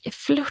bra på det.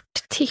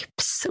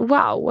 Flirttips,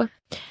 wow.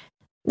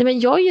 Nej, men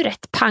jag är ju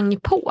rätt pang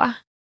på.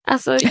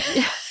 Alltså,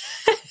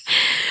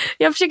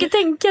 jag försöker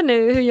tänka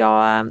nu hur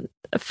jag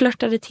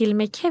flirtade till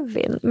mig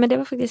Kevin. Men det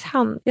var faktiskt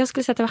han. Jag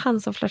skulle säga att det var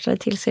han som flirtade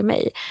till sig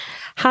mig.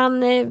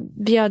 Han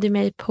bjöd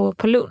mig på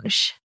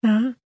lunch.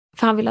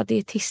 För han ville ha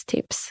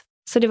dietisttips.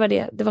 Så det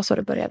var så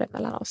det började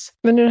mellan oss.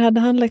 Men hur hade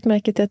han lagt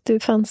märke till att du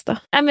fanns då?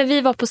 Nej, men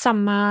vi var på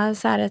samma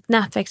så här, ett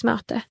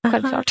nätverksmöte,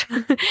 självklart.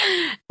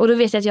 Och då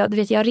vet jag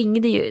att jag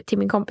ringde ju till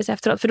min kompis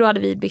efteråt, för då hade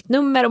vi bytt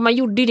nummer, och man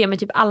gjorde ju det med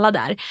typ alla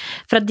där.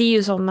 För att det är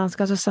ju så man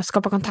ska så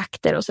skapa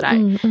kontakter och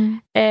sådär.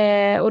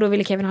 Och då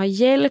ville Kevin ha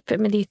hjälp,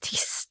 men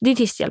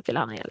dietisthjälp ville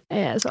han ha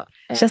hjälp.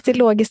 Känns det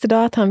logiskt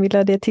idag att han ville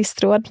ha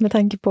dietistråd med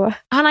tanke på?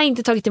 Han har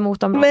inte tagit emot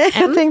dem än.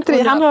 Jag tänkte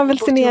det, han har väl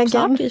sin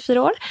egen. I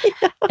 4 år.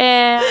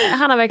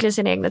 Han har verkligen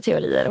sina egna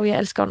teorier, och jag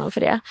älskar honom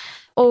för det.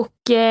 Och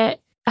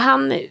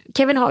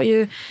Kevin har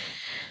ju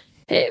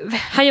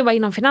han jobbar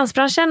inom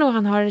finansbranschen, och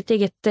han har ett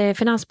eget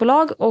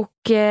finansbolag, och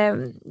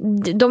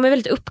de är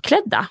väldigt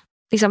uppklädda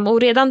liksom.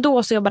 Och redan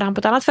då så jobbade han på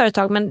ett annat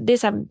företag, men det är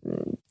så här,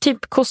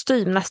 typ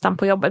kostym nästan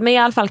på jobbet, men i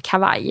alla fall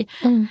kavaj.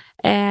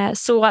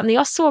 Så när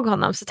jag såg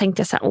honom så tänkte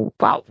jag så här, oh,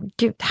 wow,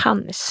 gud,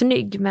 han är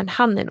snygg, men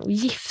han är nog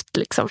gift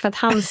liksom, för att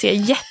han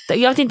ser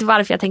jag vet inte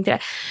varför jag tänkte det.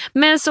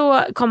 Men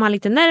så kom han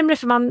lite närmare,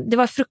 för det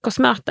var ett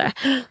frukostmöte.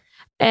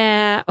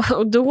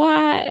 Och då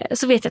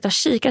så vet jag att jag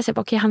kikar och säger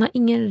okej, han har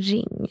ingen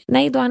ring.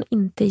 Nej, då är han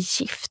inte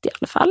gift i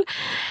alla fall.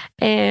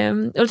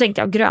 Och då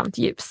tänkte jag grönt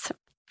ljus.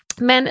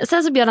 Men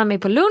sen så bjöd han mig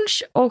på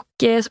lunch och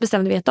så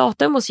bestämde vi ett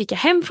datum och så gick jag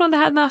hem från det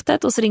här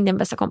mötet och så ringde en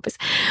bästa kompis.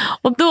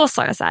 Och då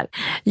sa jag så här,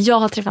 jag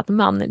har träffat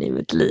mannen i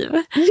mitt liv.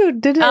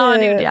 Gjorde du? Ja,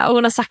 det gjorde jag. Och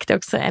hon har sagt det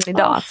också än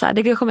idag. Att så här,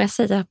 det kommer jag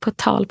säga på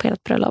tal på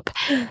ert bröllop.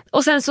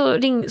 Och sen så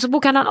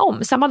bokade han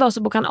om. Samma dag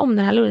så bokade han om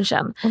den här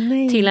lunchen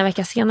till en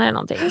vecka senare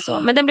någonting. Så.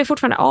 Men den blev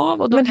fortfarande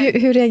av. Och då... Men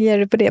hur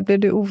reagerade du på det? Blev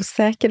du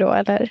osäker då?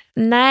 Eller?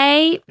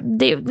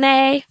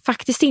 Nej,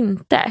 faktiskt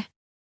inte.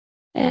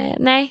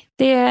 Nej,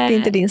 det är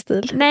inte din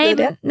stil.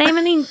 Nej,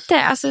 men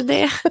inte. Alltså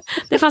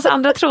det fanns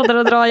andra trådar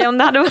att dra i om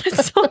det hade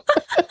varit så.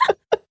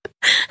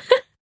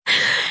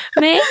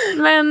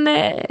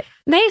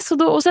 Så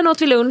då, och sen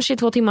åt vi lunch i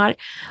 2 timmar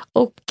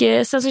och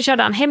sen så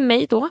körde han hem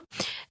mig då.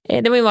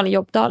 Det var ju en vanlig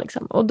jobbdag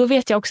liksom. Och då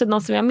vet jag också att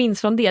något som jag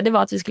minns från det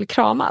var att vi skulle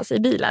kramas i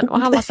bilen.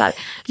 Och han var så här,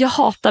 jag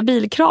hatar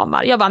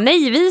bilkramar. Jag bara,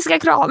 nej, vi ska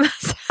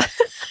kramas.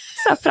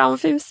 Så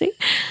framfusig.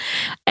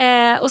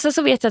 Och sen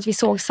så vet jag att vi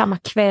såg samma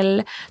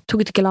kväll,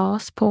 tog ett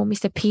glas på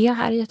Mr. P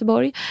här i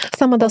Göteborg.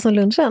 Samma dag som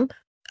lunchen?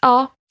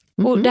 Ja.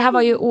 Och det här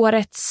var ju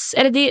årets,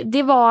 eller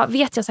det var,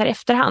 vet jag så här i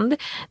efterhand,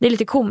 det är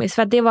lite komiskt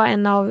för att det var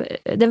en av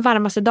den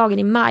varmaste dagen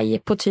i maj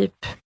på typ,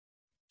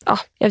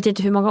 jag vet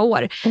inte hur många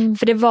år.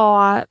 För det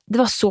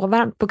var så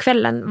varmt. På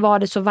kvällen var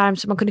det så varmt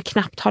så man kunde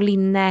knappt ha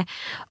linne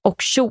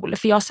och kjol.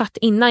 För jag satt,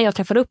 innan jag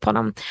träffade upp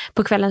honom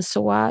på kvällen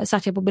så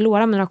satt jag på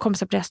Belora med några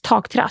kompisar på deras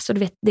takterrass. Och du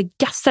vet, det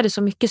gassade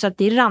så mycket så att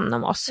det rann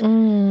om oss.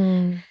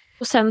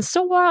 Och sen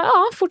så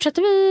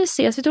fortsatte vi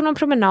ses. Vi tog någon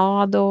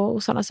promenad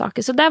och sådana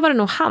saker. Så där var det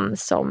nog han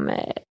som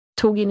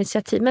tog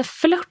initiativ. Men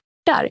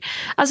flörtar.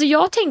 Alltså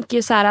jag tänker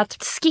ju så här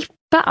att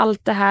skippa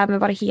allt det här med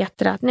vad det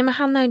heter att nej men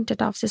han har inte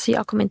hört av sig så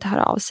jag kommer inte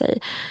höra av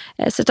sig.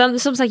 Så utan,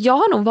 som sagt, jag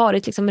har nog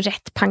varit liksom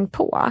rätt pang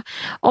på.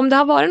 Om det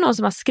har varit någon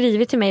som har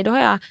skrivit till mig, då har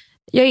jag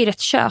är ju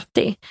rätt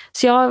tjötig.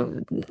 Så jag har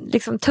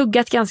liksom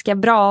tuggat ganska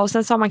bra och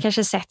sen så har man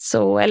kanske sett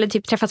så eller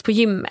typ träffats på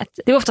gymmet.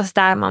 Det är oftast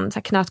där man så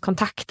här, knöt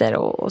kontakter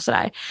och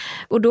sådär.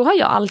 Och då har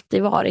jag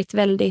alltid varit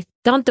väldigt,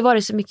 det har inte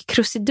varit så mycket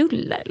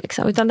krusiduller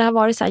liksom, utan det har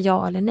varit så här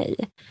ja eller nej.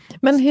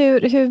 Men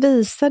hur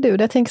visar du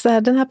det? Jag tänker så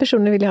här, den här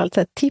personen vill ju ha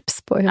lite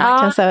tips på hur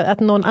man kan säga att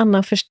någon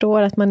annan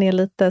förstår att man är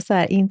lite så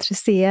här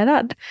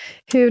intresserad.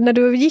 Hur när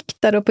du gick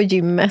där då på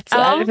gymmet så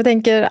här, jag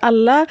tänker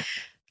alla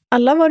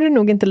var du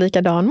nog inte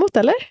likadan mot,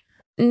 eller?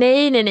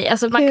 Nej.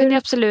 Alltså man kunde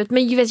absolut,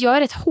 men jag är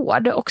rätt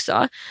hård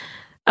också.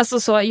 Alltså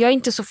så, jag är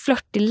inte så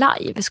flörtig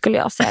live skulle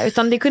jag säga,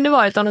 utan det kunde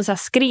vara om de så här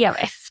skrev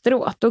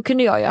efteråt, då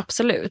kunde jag ju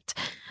absolut.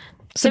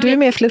 Så du är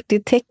mer flörtig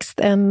i text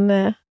än...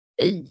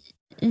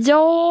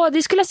 Ja,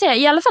 det skulle jag säga,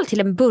 i alla fall till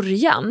en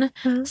början.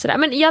 Sådär.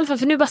 Men i alla fall,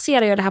 för nu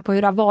baserar jag det här på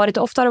hur det har varit.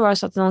 Och ofta har det varit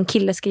så att någon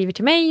kille skriver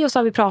till mig och så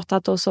har vi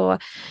pratat och så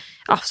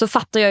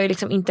fattar jag ju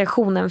liksom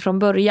intentionen från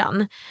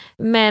början.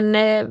 Men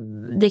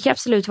det kan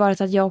absolut vara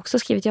att jag också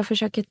skrivit, jag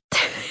försöker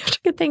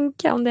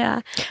tänka om det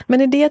är.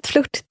 Men är det ett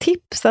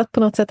flörttips att på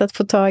något sätt att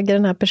få tag i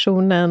den här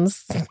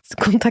personens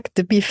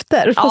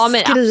kontaktuppgifter och ja,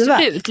 men skriva?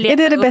 Absolut.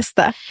 Är det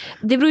bästa?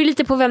 Det beror ju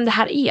lite på vem det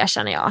här är,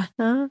 känner jag.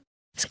 Ja.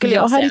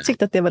 Jag hade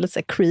tyckt att det var lite så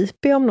här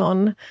creepy om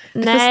någon.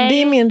 Nej.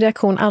 Det är min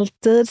reaktion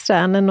alltid så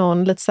här, när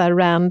någon lite så här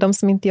random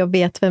som inte jag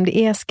vet vem det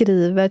är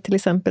skriver till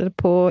exempel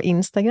på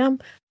Instagram.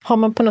 Har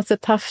man på något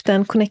sätt haft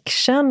en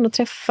connection och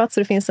träffats så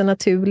det finns en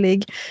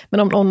naturlig, men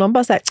om någon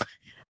bara säger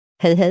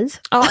hej.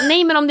 Ja,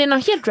 nej, men om det är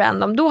något helt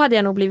random då hade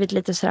jag nog blivit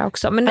lite sådär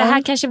också. Men det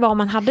här kanske var om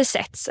man hade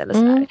setts eller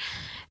sådär.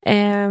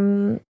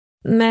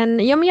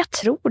 Men jag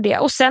tror det.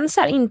 Och sen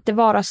så här,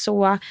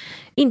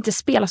 inte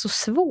spela så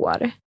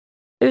svår.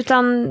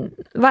 Utan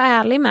var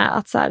ärlig med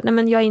att så här, nej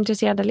men jag är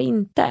intresserad eller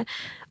inte.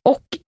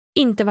 Och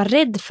inte vara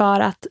rädd för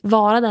att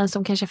vara den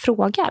som kanske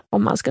frågar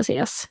om man ska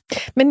ses.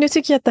 Men nu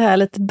tycker jag att det här är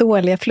lite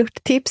dåliga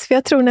flirttips. För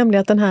jag tror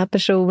nämligen att den här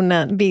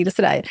personen vill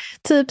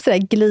typ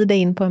glida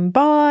in på en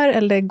bar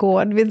eller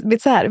gå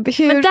så här.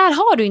 Men där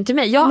har du inte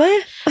mig. Jag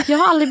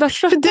har aldrig börjat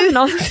flirta med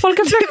någon. Folk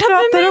har flirtat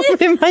med mig. Om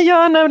hur man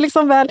gör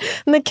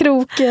när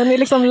kroken är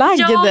liksom lagd.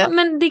 Ja,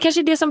 men det är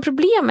kanske det som är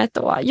problemet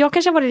då. Jag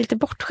kanske har varit lite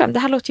bortskämd. Det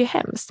här låter ju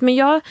hemskt. Men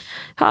det har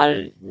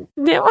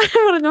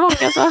varit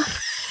många så.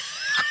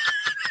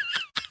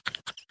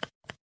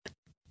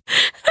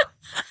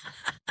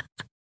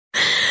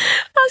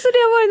 Alltså det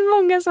har varit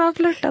många som har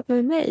flirtat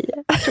med mig,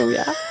 tror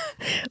jag.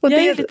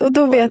 Och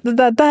då vet du,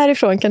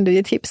 därifrån kan du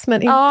ge tips,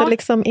 men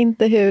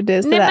inte hur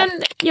du sådär. Nej,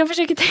 men jag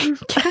försöker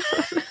tänka.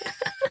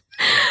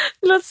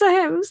 Det låter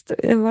så hemskt.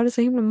 Var det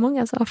så himla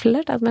många som har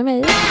flirtat med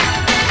mig?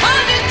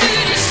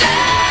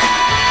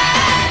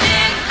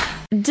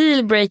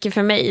 Dealbreaker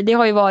för mig, det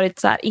har ju varit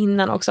så här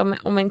innan också,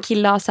 om en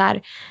kille har så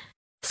här,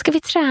 ska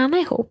vi träna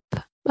ihop?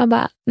 Man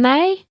bara,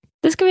 nej.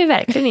 Det ska vi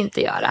verkligen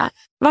inte göra.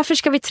 Varför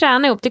ska vi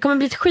träna ihop? Det kommer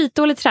bli ett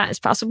skitdåligt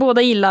träningspass. Och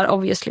båda gillar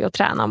obviously att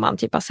träna om man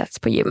typ har setts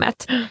på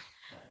gymmet.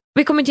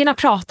 Vi kommer inte hinna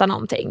prata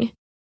någonting.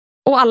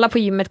 Och alla på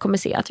gymmet kommer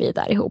se att vi är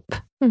där ihop.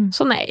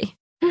 Så nej.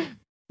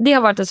 Det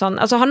har varit en sån,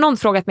 alltså har någon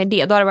frågat mig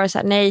det, då har det varit så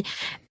här, nej.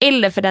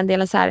 Eller för den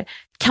delen så här,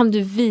 kan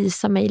du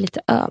visa mig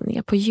lite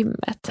övningar på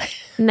gymmet?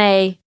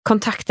 Nej,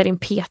 kontakta din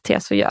PT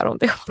så gör hon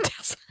det åt dig.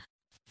 Alltså.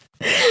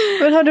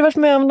 Men har du varit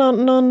med om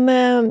någon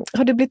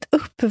har du blivit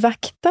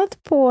uppvaktad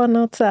på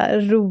något så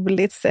här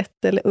roligt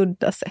sätt eller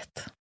udda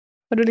sätt?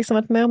 Har du liksom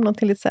varit med om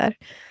någonting lite så här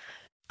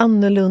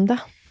annorlunda?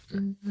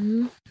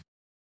 Mm.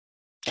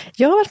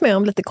 Jag har varit med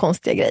om lite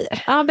konstiga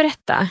grejer. Ja,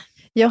 berätta.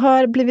 Jag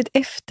har blivit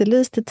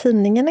efterlyst i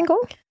tidningen en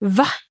gång.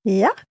 Va?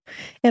 Ja,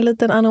 en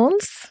liten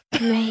annons.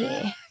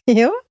 Nej.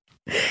 Jo.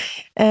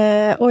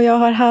 Och jag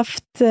har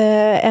haft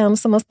en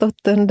som har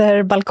stått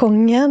under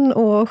balkongen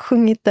och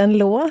sjungit en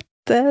låt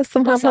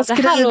som han har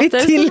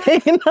skrivit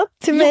tillägnat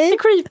till mig.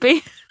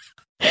 Jättecreepy.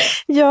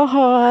 Jag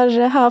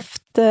har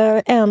haft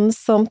en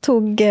som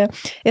tog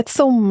ett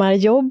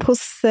sommarjobb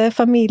hos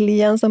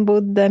familjen som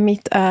bodde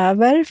mitt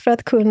över för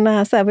att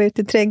kunna så här, vara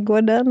ute i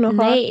trädgården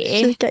och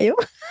kika. Jo.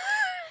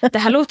 Det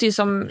här låter ju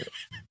som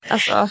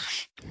alltså,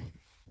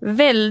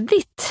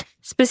 väldigt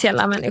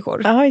speciella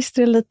människor. Ja, just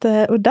det,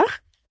 lite udda.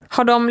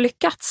 Har de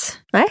lyckats?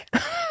 Nej.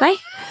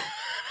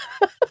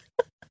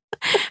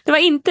 Det var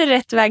inte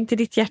rätt väg till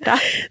ditt hjärta.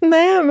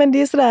 Nej, men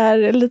det är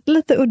sådär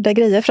lite udda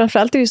grejer.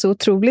 Framförallt är det ju så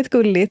otroligt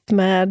gulligt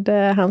med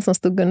han som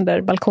stod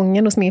under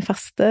balkongen hos min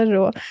faster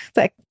och så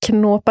här,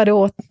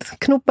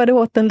 knopade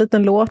åt en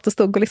liten låt och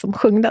stod och liksom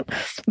sjöng den.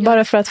 Ja.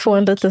 Bara för att få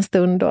en liten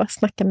stund och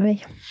snacka med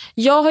mig.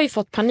 Jag har ju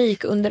fått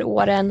panik under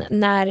åren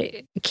när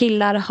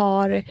killar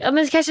har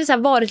kanske så här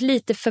varit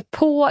lite för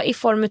på i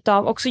form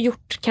av också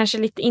gjort kanske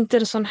lite,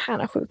 inte sådana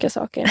här sjuka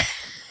saker,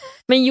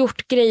 men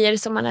gjort grejer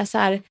som man är så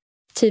här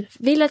typ,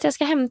 vill att jag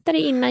ska hämta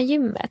dig innan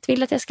gymmet?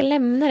 Vill att jag ska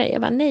lämna dig?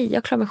 Jag bara, nej,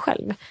 jag klarar mig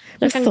själv.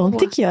 Men sånt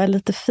tycker jag är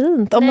lite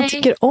fint. Om man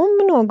tycker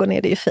om någon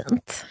är det ju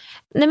fint.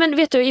 Nej, men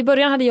vet du, i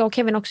början hade jag och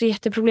Kevin också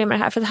jätteproblem med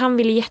det här. För att han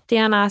ville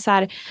jättegärna så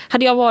här,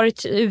 hade jag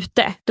varit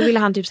ute, då ville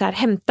han typ så här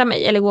hämta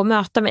mig eller gå och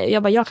möta mig. Och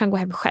jag bara, jag kan gå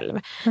hem själv.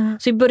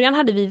 Så i början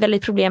hade vi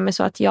väldigt problem med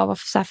så att jag var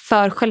så här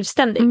för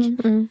självständig.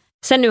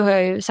 Sen nu har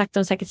jag ju sagt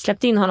och säkert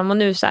släppt in honom och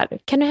nu så här,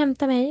 kan du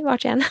hämta mig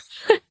vart jag än?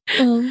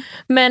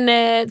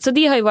 Men så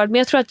det har ju varit, men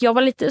jag tror att jag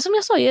var lite, som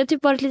jag sa, jag har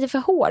typ varit lite för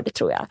hård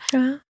tror jag.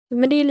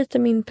 Men det är lite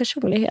min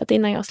personlighet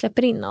innan jag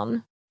släpper in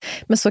någon.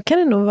 Men så kan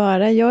det nog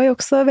vara. Jag är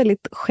också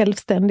väldigt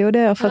självständig och det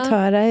har jag fått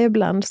höra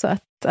ibland så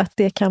att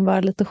det kan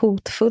vara lite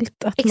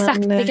hotfullt att exakt,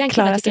 man det kan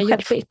klarar sig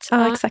själv. Jobbigt.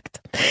 Ja,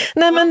 exakt.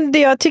 Nej, men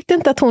jag tyckte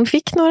inte att hon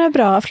fick några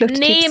bra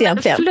flörttips egentligen.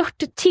 Nej, men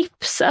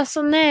flörttips,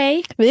 alltså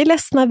nej. Vi är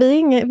ledsna,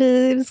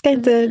 vi ska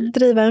inte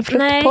driva en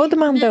flörtpodd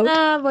med andra ord.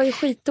 Mina var ju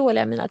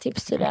skitdåliga, mina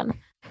tips tydligen.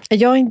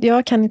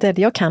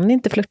 Jag kan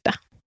inte flirta.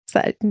 Så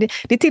här, det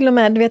är till och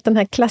med, du vet den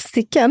här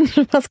klassiken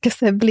man ska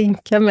säga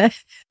blinka med.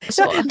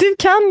 Ja, du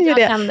kan ju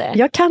det. Kan det.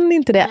 Jag kan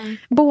inte det. Nej.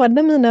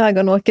 Båda mina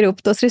ögon åker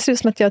upp då, så det ser ut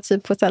som att jag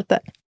typ får sälta.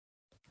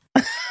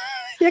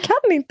 Jag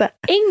kan inte.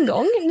 En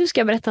gång, nu ska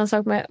jag berätta en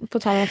sak på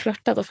tal om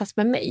flörtat och fast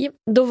med mig.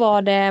 Då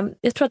var det,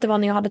 jag tror att det var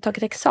när jag hade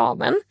tagit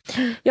examen.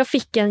 Jag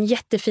fick en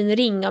jättefin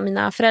ring av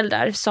mina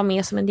föräldrar som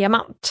är som en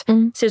diamant.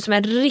 Ser ut som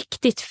en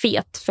riktigt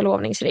fet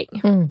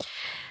förlovningsring.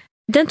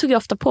 Den tog jag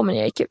ofta på mig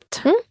när jag gick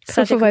ut.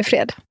 För att få vara i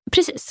fred.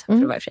 Precis, för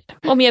att vara i fred.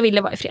 Om jag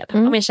ville vara i fred.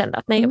 Om jag kände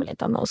att nej, jag vill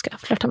inte att någon ska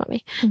flirta med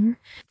mig.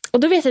 Och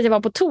då vet jag att jag var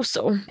på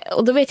Toso.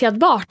 Och då vet jag att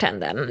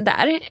bartendern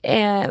där,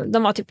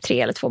 de var typ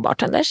 3 eller 2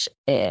 bartenders.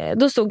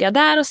 Då stod jag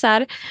där och så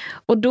här.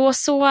 Och då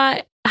så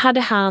hade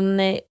han,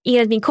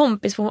 enligt min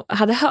kompis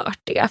hade hört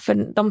det,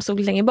 för de stod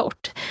längre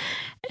bort.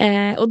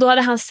 Och då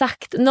hade han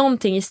sagt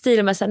någonting i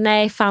stil med så här,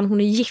 nej fan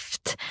hon är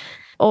gift.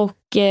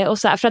 Och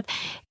så här, för att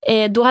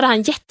då hade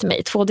han gett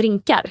mig 2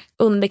 drinkar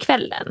under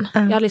kvällen.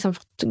 Jag hade liksom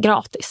fått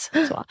gratis.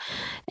 Så.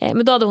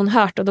 Men då hade hon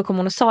hört och då kom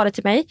hon och sa det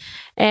till mig.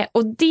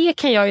 Och det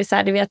kan jag ju så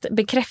här, du vet,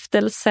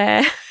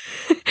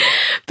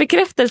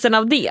 bekräftelsen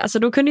av det. Alltså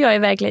då kunde jag ju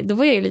verkligen, då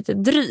var jag ju lite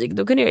dryg.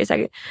 Då kunde jag ju så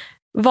här,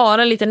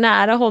 vara lite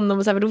nära honom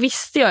och så här, då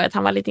visste jag att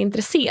han var lite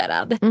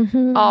intresserad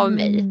av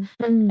mig.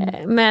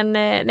 Men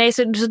nej,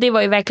 så det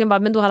var ju verkligen bara,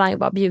 men då hade han ju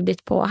bara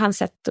bjudit på hans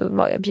sätt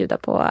var jag bjuda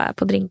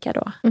på drinkar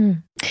då.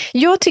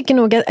 Jag tycker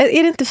nog att,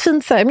 är det inte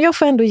fint så här, men jag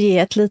får ändå ge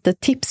ett litet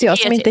tips, jag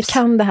som inte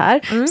kan det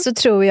här, så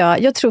tror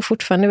jag tror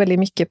fortfarande väldigt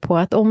mycket på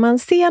att om man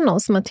ser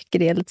någon som man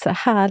tycker är lite så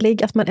här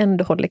härlig, att man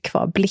ändå håller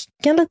kvar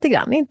blicken lite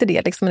grann. Är inte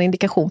det liksom en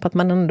indikation på att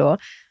man ändå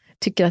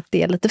tycker att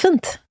det är lite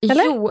fint?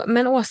 Eller? Jo,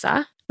 men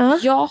Åsa,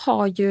 jag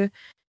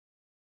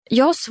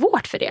har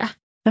svårt för det.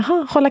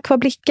 Jaha, hålla kvar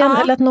blicken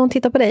eller att någon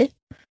tittar på dig?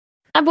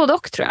 Ja, både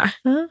och tror jag.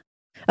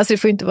 Alltså det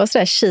får inte vara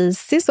sådär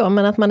cheesy så,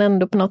 men att man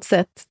ändå på något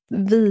sätt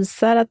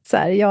visar att så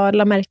här, jag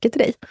la märke till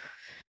dig.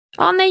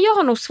 Ja, nej, jag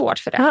har nog svårt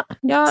för det.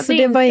 Så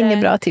det var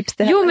inget bra tips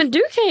det här. Jo, men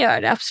du kan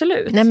göra det,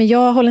 absolut. Nej, men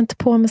jag håller inte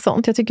på med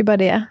sånt. Jag tycker bara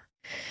det.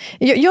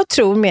 Jag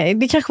tror mer,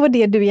 det kanske var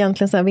det du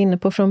egentligen så här var inne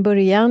på från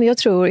början. Jag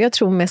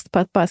tror mest på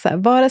att bara så här,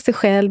 vara sig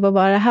själv och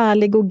vara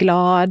härlig och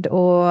glad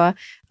och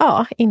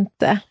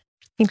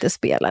inte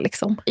spela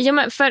liksom. Ja,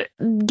 men för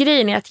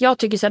grejen är att jag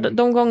tycker så här,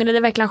 de gånger det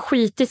verkligen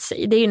skitit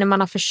sig, det är ju när man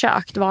har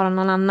försökt vara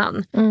någon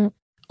annan.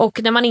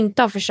 Och när man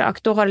inte har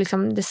försökt, då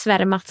har det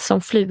svärmat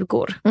som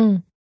flugor.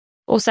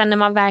 Och sen när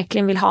man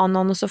verkligen vill ha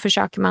någon och så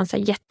försöker man så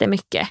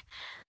jättemycket.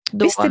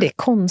 Då... Visst är det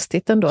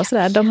konstigt ändå,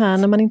 sådär, de här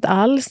när man inte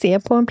alls är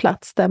på en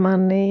plats där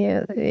man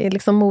är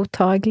liksom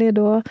mottaglig,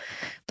 då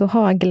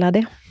haglar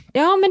det.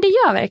 Ja, men det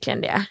gör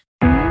verkligen det.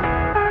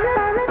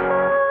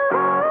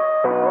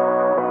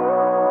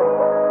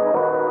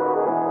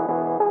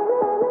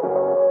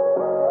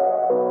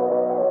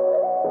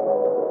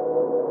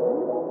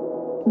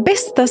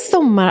 Bästa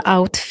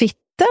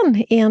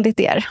sommaroutfitten enligt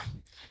er?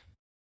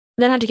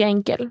 Den här tycker jag är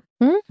enkel.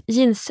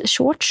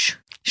 Jeansshorts.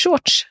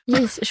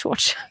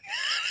 Jeansshorts.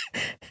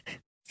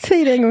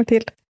 Säg det en gång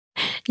till.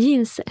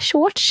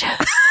 Jeansshorts.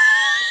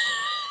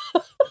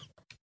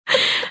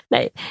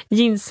 Nej,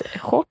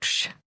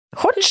 jeansshorts.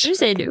 Shorts? Hur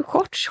säger du?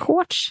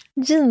 Shorts.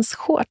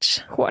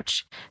 Jeansshorts.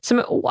 Shorts. Som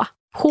är å.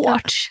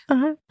 Shorts.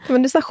 Ja.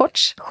 Men du sa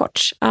shorts.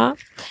 Shorts, ja.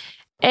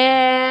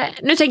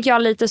 Nu tänker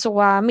jag lite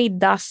så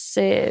middags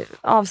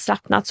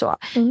avslappnat så.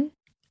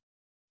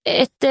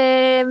 Ett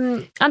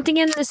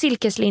antingen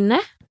silkeslinne.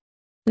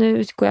 Nu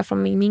utgår jag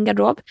från min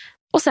garderob.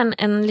 Och sen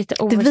en lite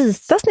Det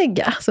vita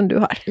snygga som du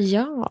har.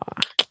 Ja.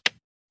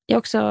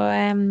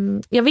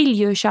 Jag vill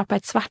ju köpa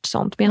ett svart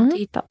sånt, men jag har inte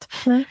hittat.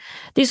 Nej.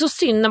 Det är så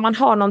synd när man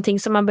har någonting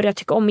som man börjar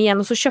tycka om igen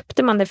och så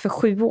köpte man det för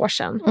 7 år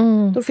sedan.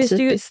 Då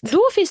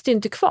finns det ju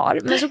inte kvar.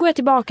 Men så går jag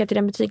tillbaka till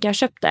den butiken jag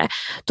köpte.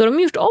 Då har de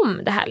gjort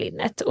om det här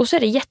linnet. Och så är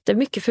det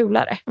jättemycket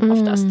fulare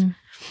oftast.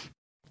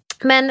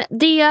 Men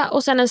det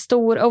och sen en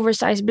stor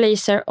oversized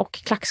blazer och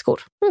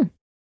klackskor.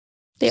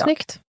 Det är jag.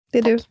 Snyggt, det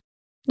är du.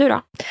 Du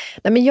då?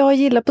 Nej, men jag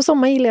gillar på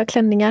sommar gillar jag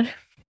klänningar.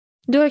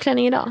 Du har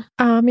klänning idag?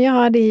 Ja, men jag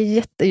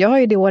har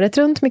ju det året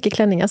runt mycket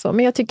klänningar så.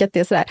 Men jag tycker att det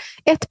är sådär,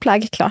 ett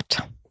plagg klart.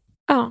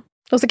 Ja.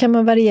 Och så kan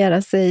man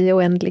variera sig i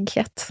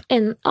oändlighet.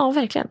 Ja,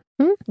 verkligen.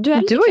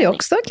 Du har ju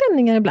också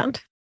klänningar ibland.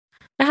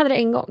 Jag hade det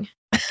en gång.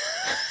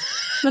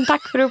 Men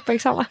tack för att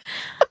uppmärksamma.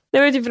 Det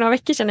var ju typ för några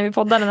veckor sedan när vi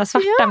poddade den där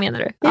svarta, menar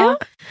du?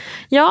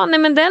 Ja, nej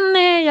men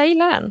jag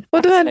gillar den.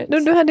 Och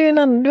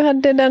du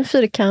hade den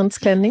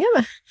fyrkantsklänningen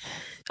med.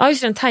 Ja,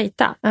 just den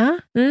tajta.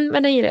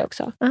 Men den gillar jag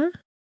också.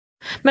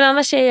 Men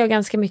annars är jag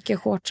ganska mycket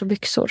shorts och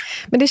byxor.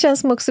 Men det känns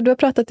som också, du har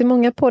pratat i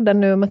många poddar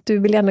nu om att du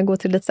vill gärna gå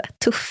till lite så här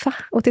tuffa.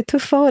 Och till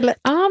tuffa hållet.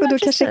 Och då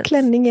kanske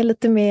klänning är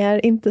lite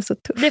mer, inte så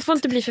tuff. Det får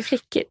inte bli för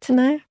flickigt.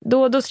 Nej.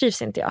 Då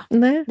trivs inte jag.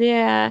 Nej.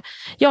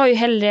 Jag har ju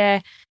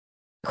hellre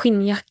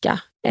skinnjacka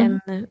än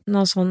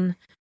någon sån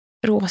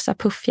rosa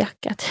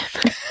puffjacka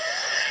typ.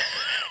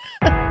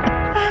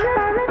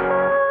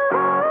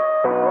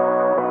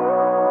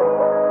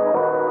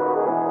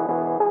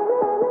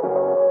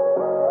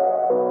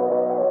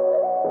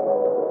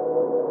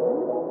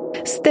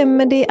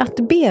 Stämmer det att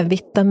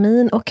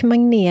B-vitamin och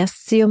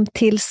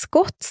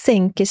magnesiumtillskott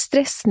sänker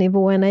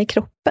stressnivåerna i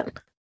kroppen?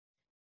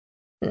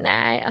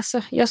 Nej,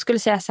 alltså jag skulle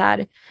säga så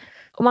här.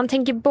 Om man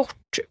tänker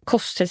bort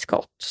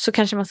kosttillskott så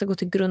kanske man ska gå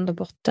till grund och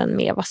botten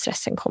med var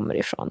stressen kommer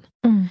ifrån.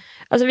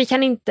 Alltså vi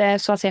kan inte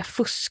så att säga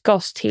fuska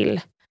oss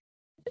till,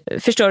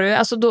 förstår du?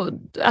 Alltså då,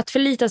 att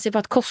förlita sig på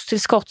att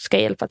kosttillskott ska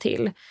hjälpa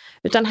till.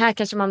 Utan här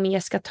kanske man mer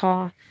ska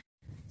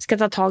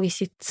ta tag i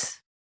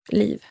sitt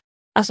liv.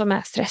 Alltså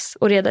med stress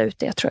och reda ut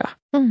det, tror jag.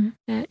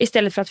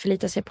 Istället för att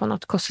förlita sig på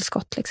något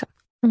kosttillskott liksom.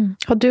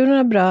 Har du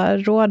några bra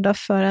råd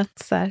för att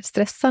så här,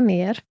 stressa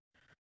ner?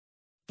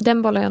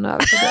 Den bollar jag nog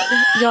över till dig.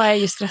 Jag är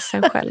ju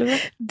stressen själv.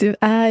 Du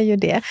är ju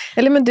det.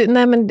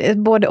 Eller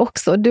men både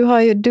också.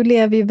 Du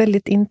lever ju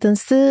väldigt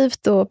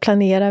intensivt och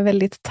planerar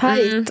väldigt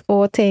tajt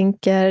och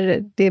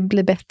tänker det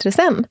blir bättre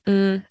sen.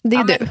 Det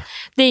är du.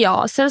 Det är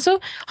jag. Sen så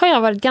har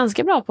jag varit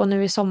ganska bra på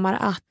nu i sommar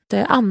att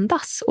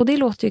andas. Och det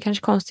låter ju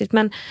kanske konstigt,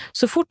 men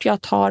så fort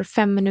jag tar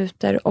 5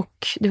 minuter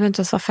och det behöver inte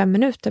ens vara 5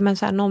 minuter, men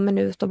så här någon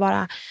minut och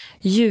bara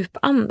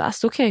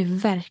djupandas, då kan jag ju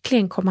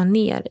verkligen komma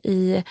ner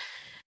i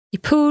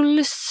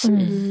puls,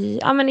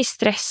 i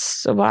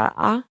stress och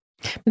bara,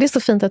 Det är så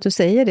fint att du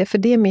säger det, för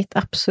det är mitt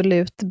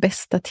absolut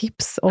bästa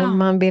tips om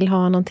man vill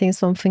ha någonting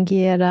som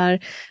fungerar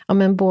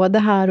både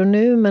här och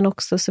nu, men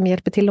också som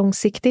hjälper till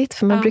långsiktigt.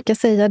 För man brukar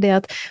säga det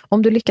att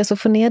om du lyckas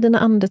att få ner dina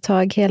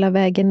andetag hela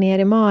vägen ner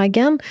i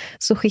magen,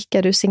 så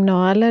skickar du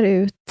signaler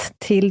ut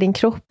till din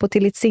kropp och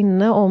till ditt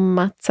sinne om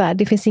att så här,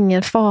 det finns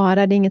ingen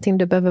fara, det är ingenting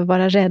du behöver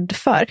vara rädd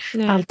för.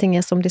 Nej. Allting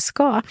är som det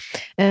ska.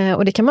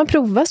 Och det kan man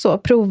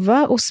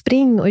prova och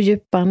spring och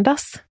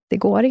djupandas. Det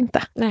går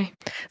inte. Nej.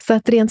 Så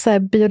att rent så här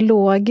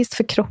biologiskt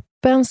för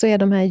kroppen så är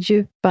de här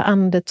djupa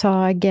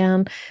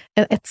andetagen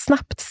ett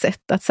snabbt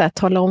sätt att så här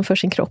tala om för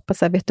sin kropp att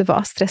så här, vet du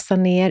vad, stressa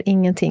ner,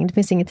 ingenting. Det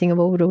finns ingenting att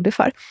vara orolig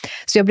för.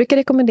 Så jag brukar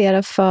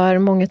rekommendera för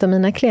många av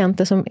mina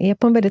klienter som är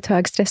på en väldigt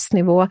hög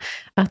stressnivå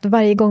att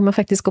varje gång man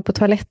faktiskt går på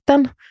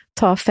toaletten,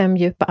 ta 5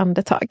 djupa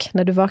andetag.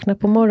 När du vaknar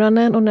på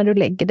morgonen och när du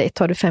lägger dig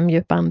tar du 5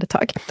 djupa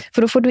andetag.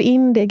 För då får du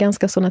in det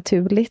ganska så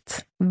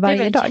naturligt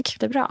varje dag. Det är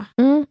jättebra.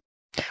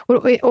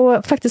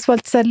 Och faktiskt få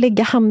så här,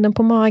 lägga handen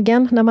på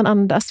magen när man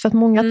andas. För att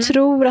många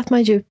tror att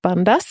man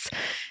djupandas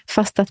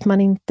fast att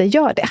man inte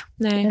gör det.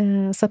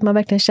 Så att man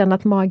verkligen känner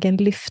att magen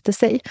lyfter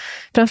sig.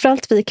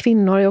 Framförallt vi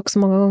kvinnor har också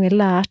många gånger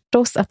lärt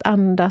oss att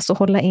andas och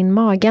hålla in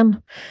magen.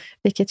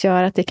 Vilket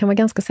gör att det kan vara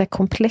ganska så här,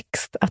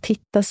 komplext att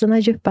hitta sina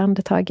djupa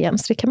andetag igen.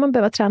 Så det kan man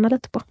behöva träna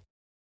lite på.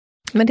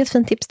 Men det är ett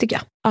fint tips tycker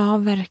jag. Ja,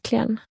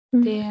 verkligen.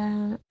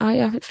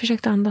 Jag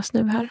försökte andas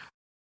nu här.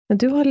 Men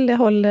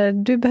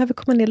du behöver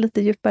komma ner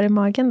lite djupare i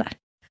magen där.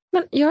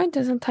 Men jag har inte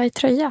en sån tajt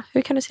tröja.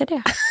 Hur kan du se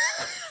det?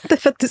 Det är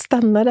för att du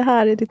stannade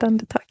här i ditt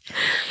andetag.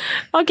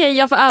 Okej,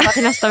 jag får öva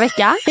till nästa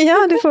vecka.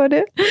 Ja, det får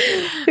du.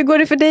 Hur går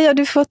det för dig? Har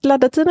du fått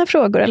ladda dina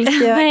frågor? Eller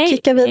ska jag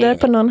kicka vidare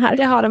på någon här?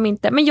 Det har de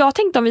inte. Men jag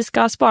tänkte om vi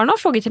ska spara några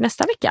frågor till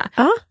nästa vecka.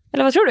 Ja.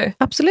 Eller vad tror du?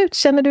 Absolut.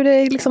 Känner du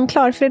dig liksom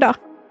klar för idag?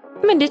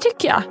 Men det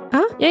tycker jag.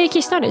 Ja. Jag är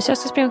kissnödig så jag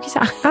ska springa och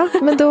kissa. Ja,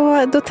 men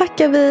då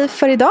tackar vi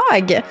för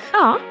idag.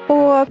 Ja.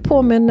 Och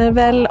påminner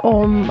väl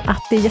om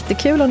att det är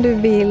jättekul om du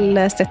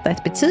vill sätta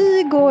ett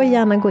betyg och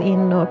gärna gå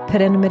in och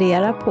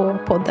prenumerera på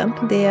podden.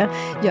 Det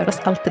gör oss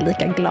alltid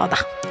lika glada.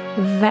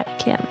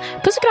 Verkligen.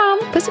 Puss och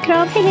kram. Puss och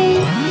kram. Hej hej.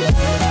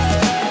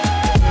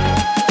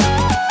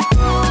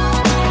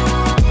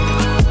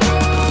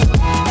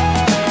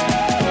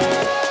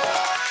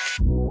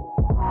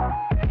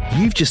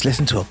 You've just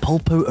listened to a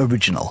Polpo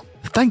original.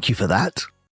 Thank you for that.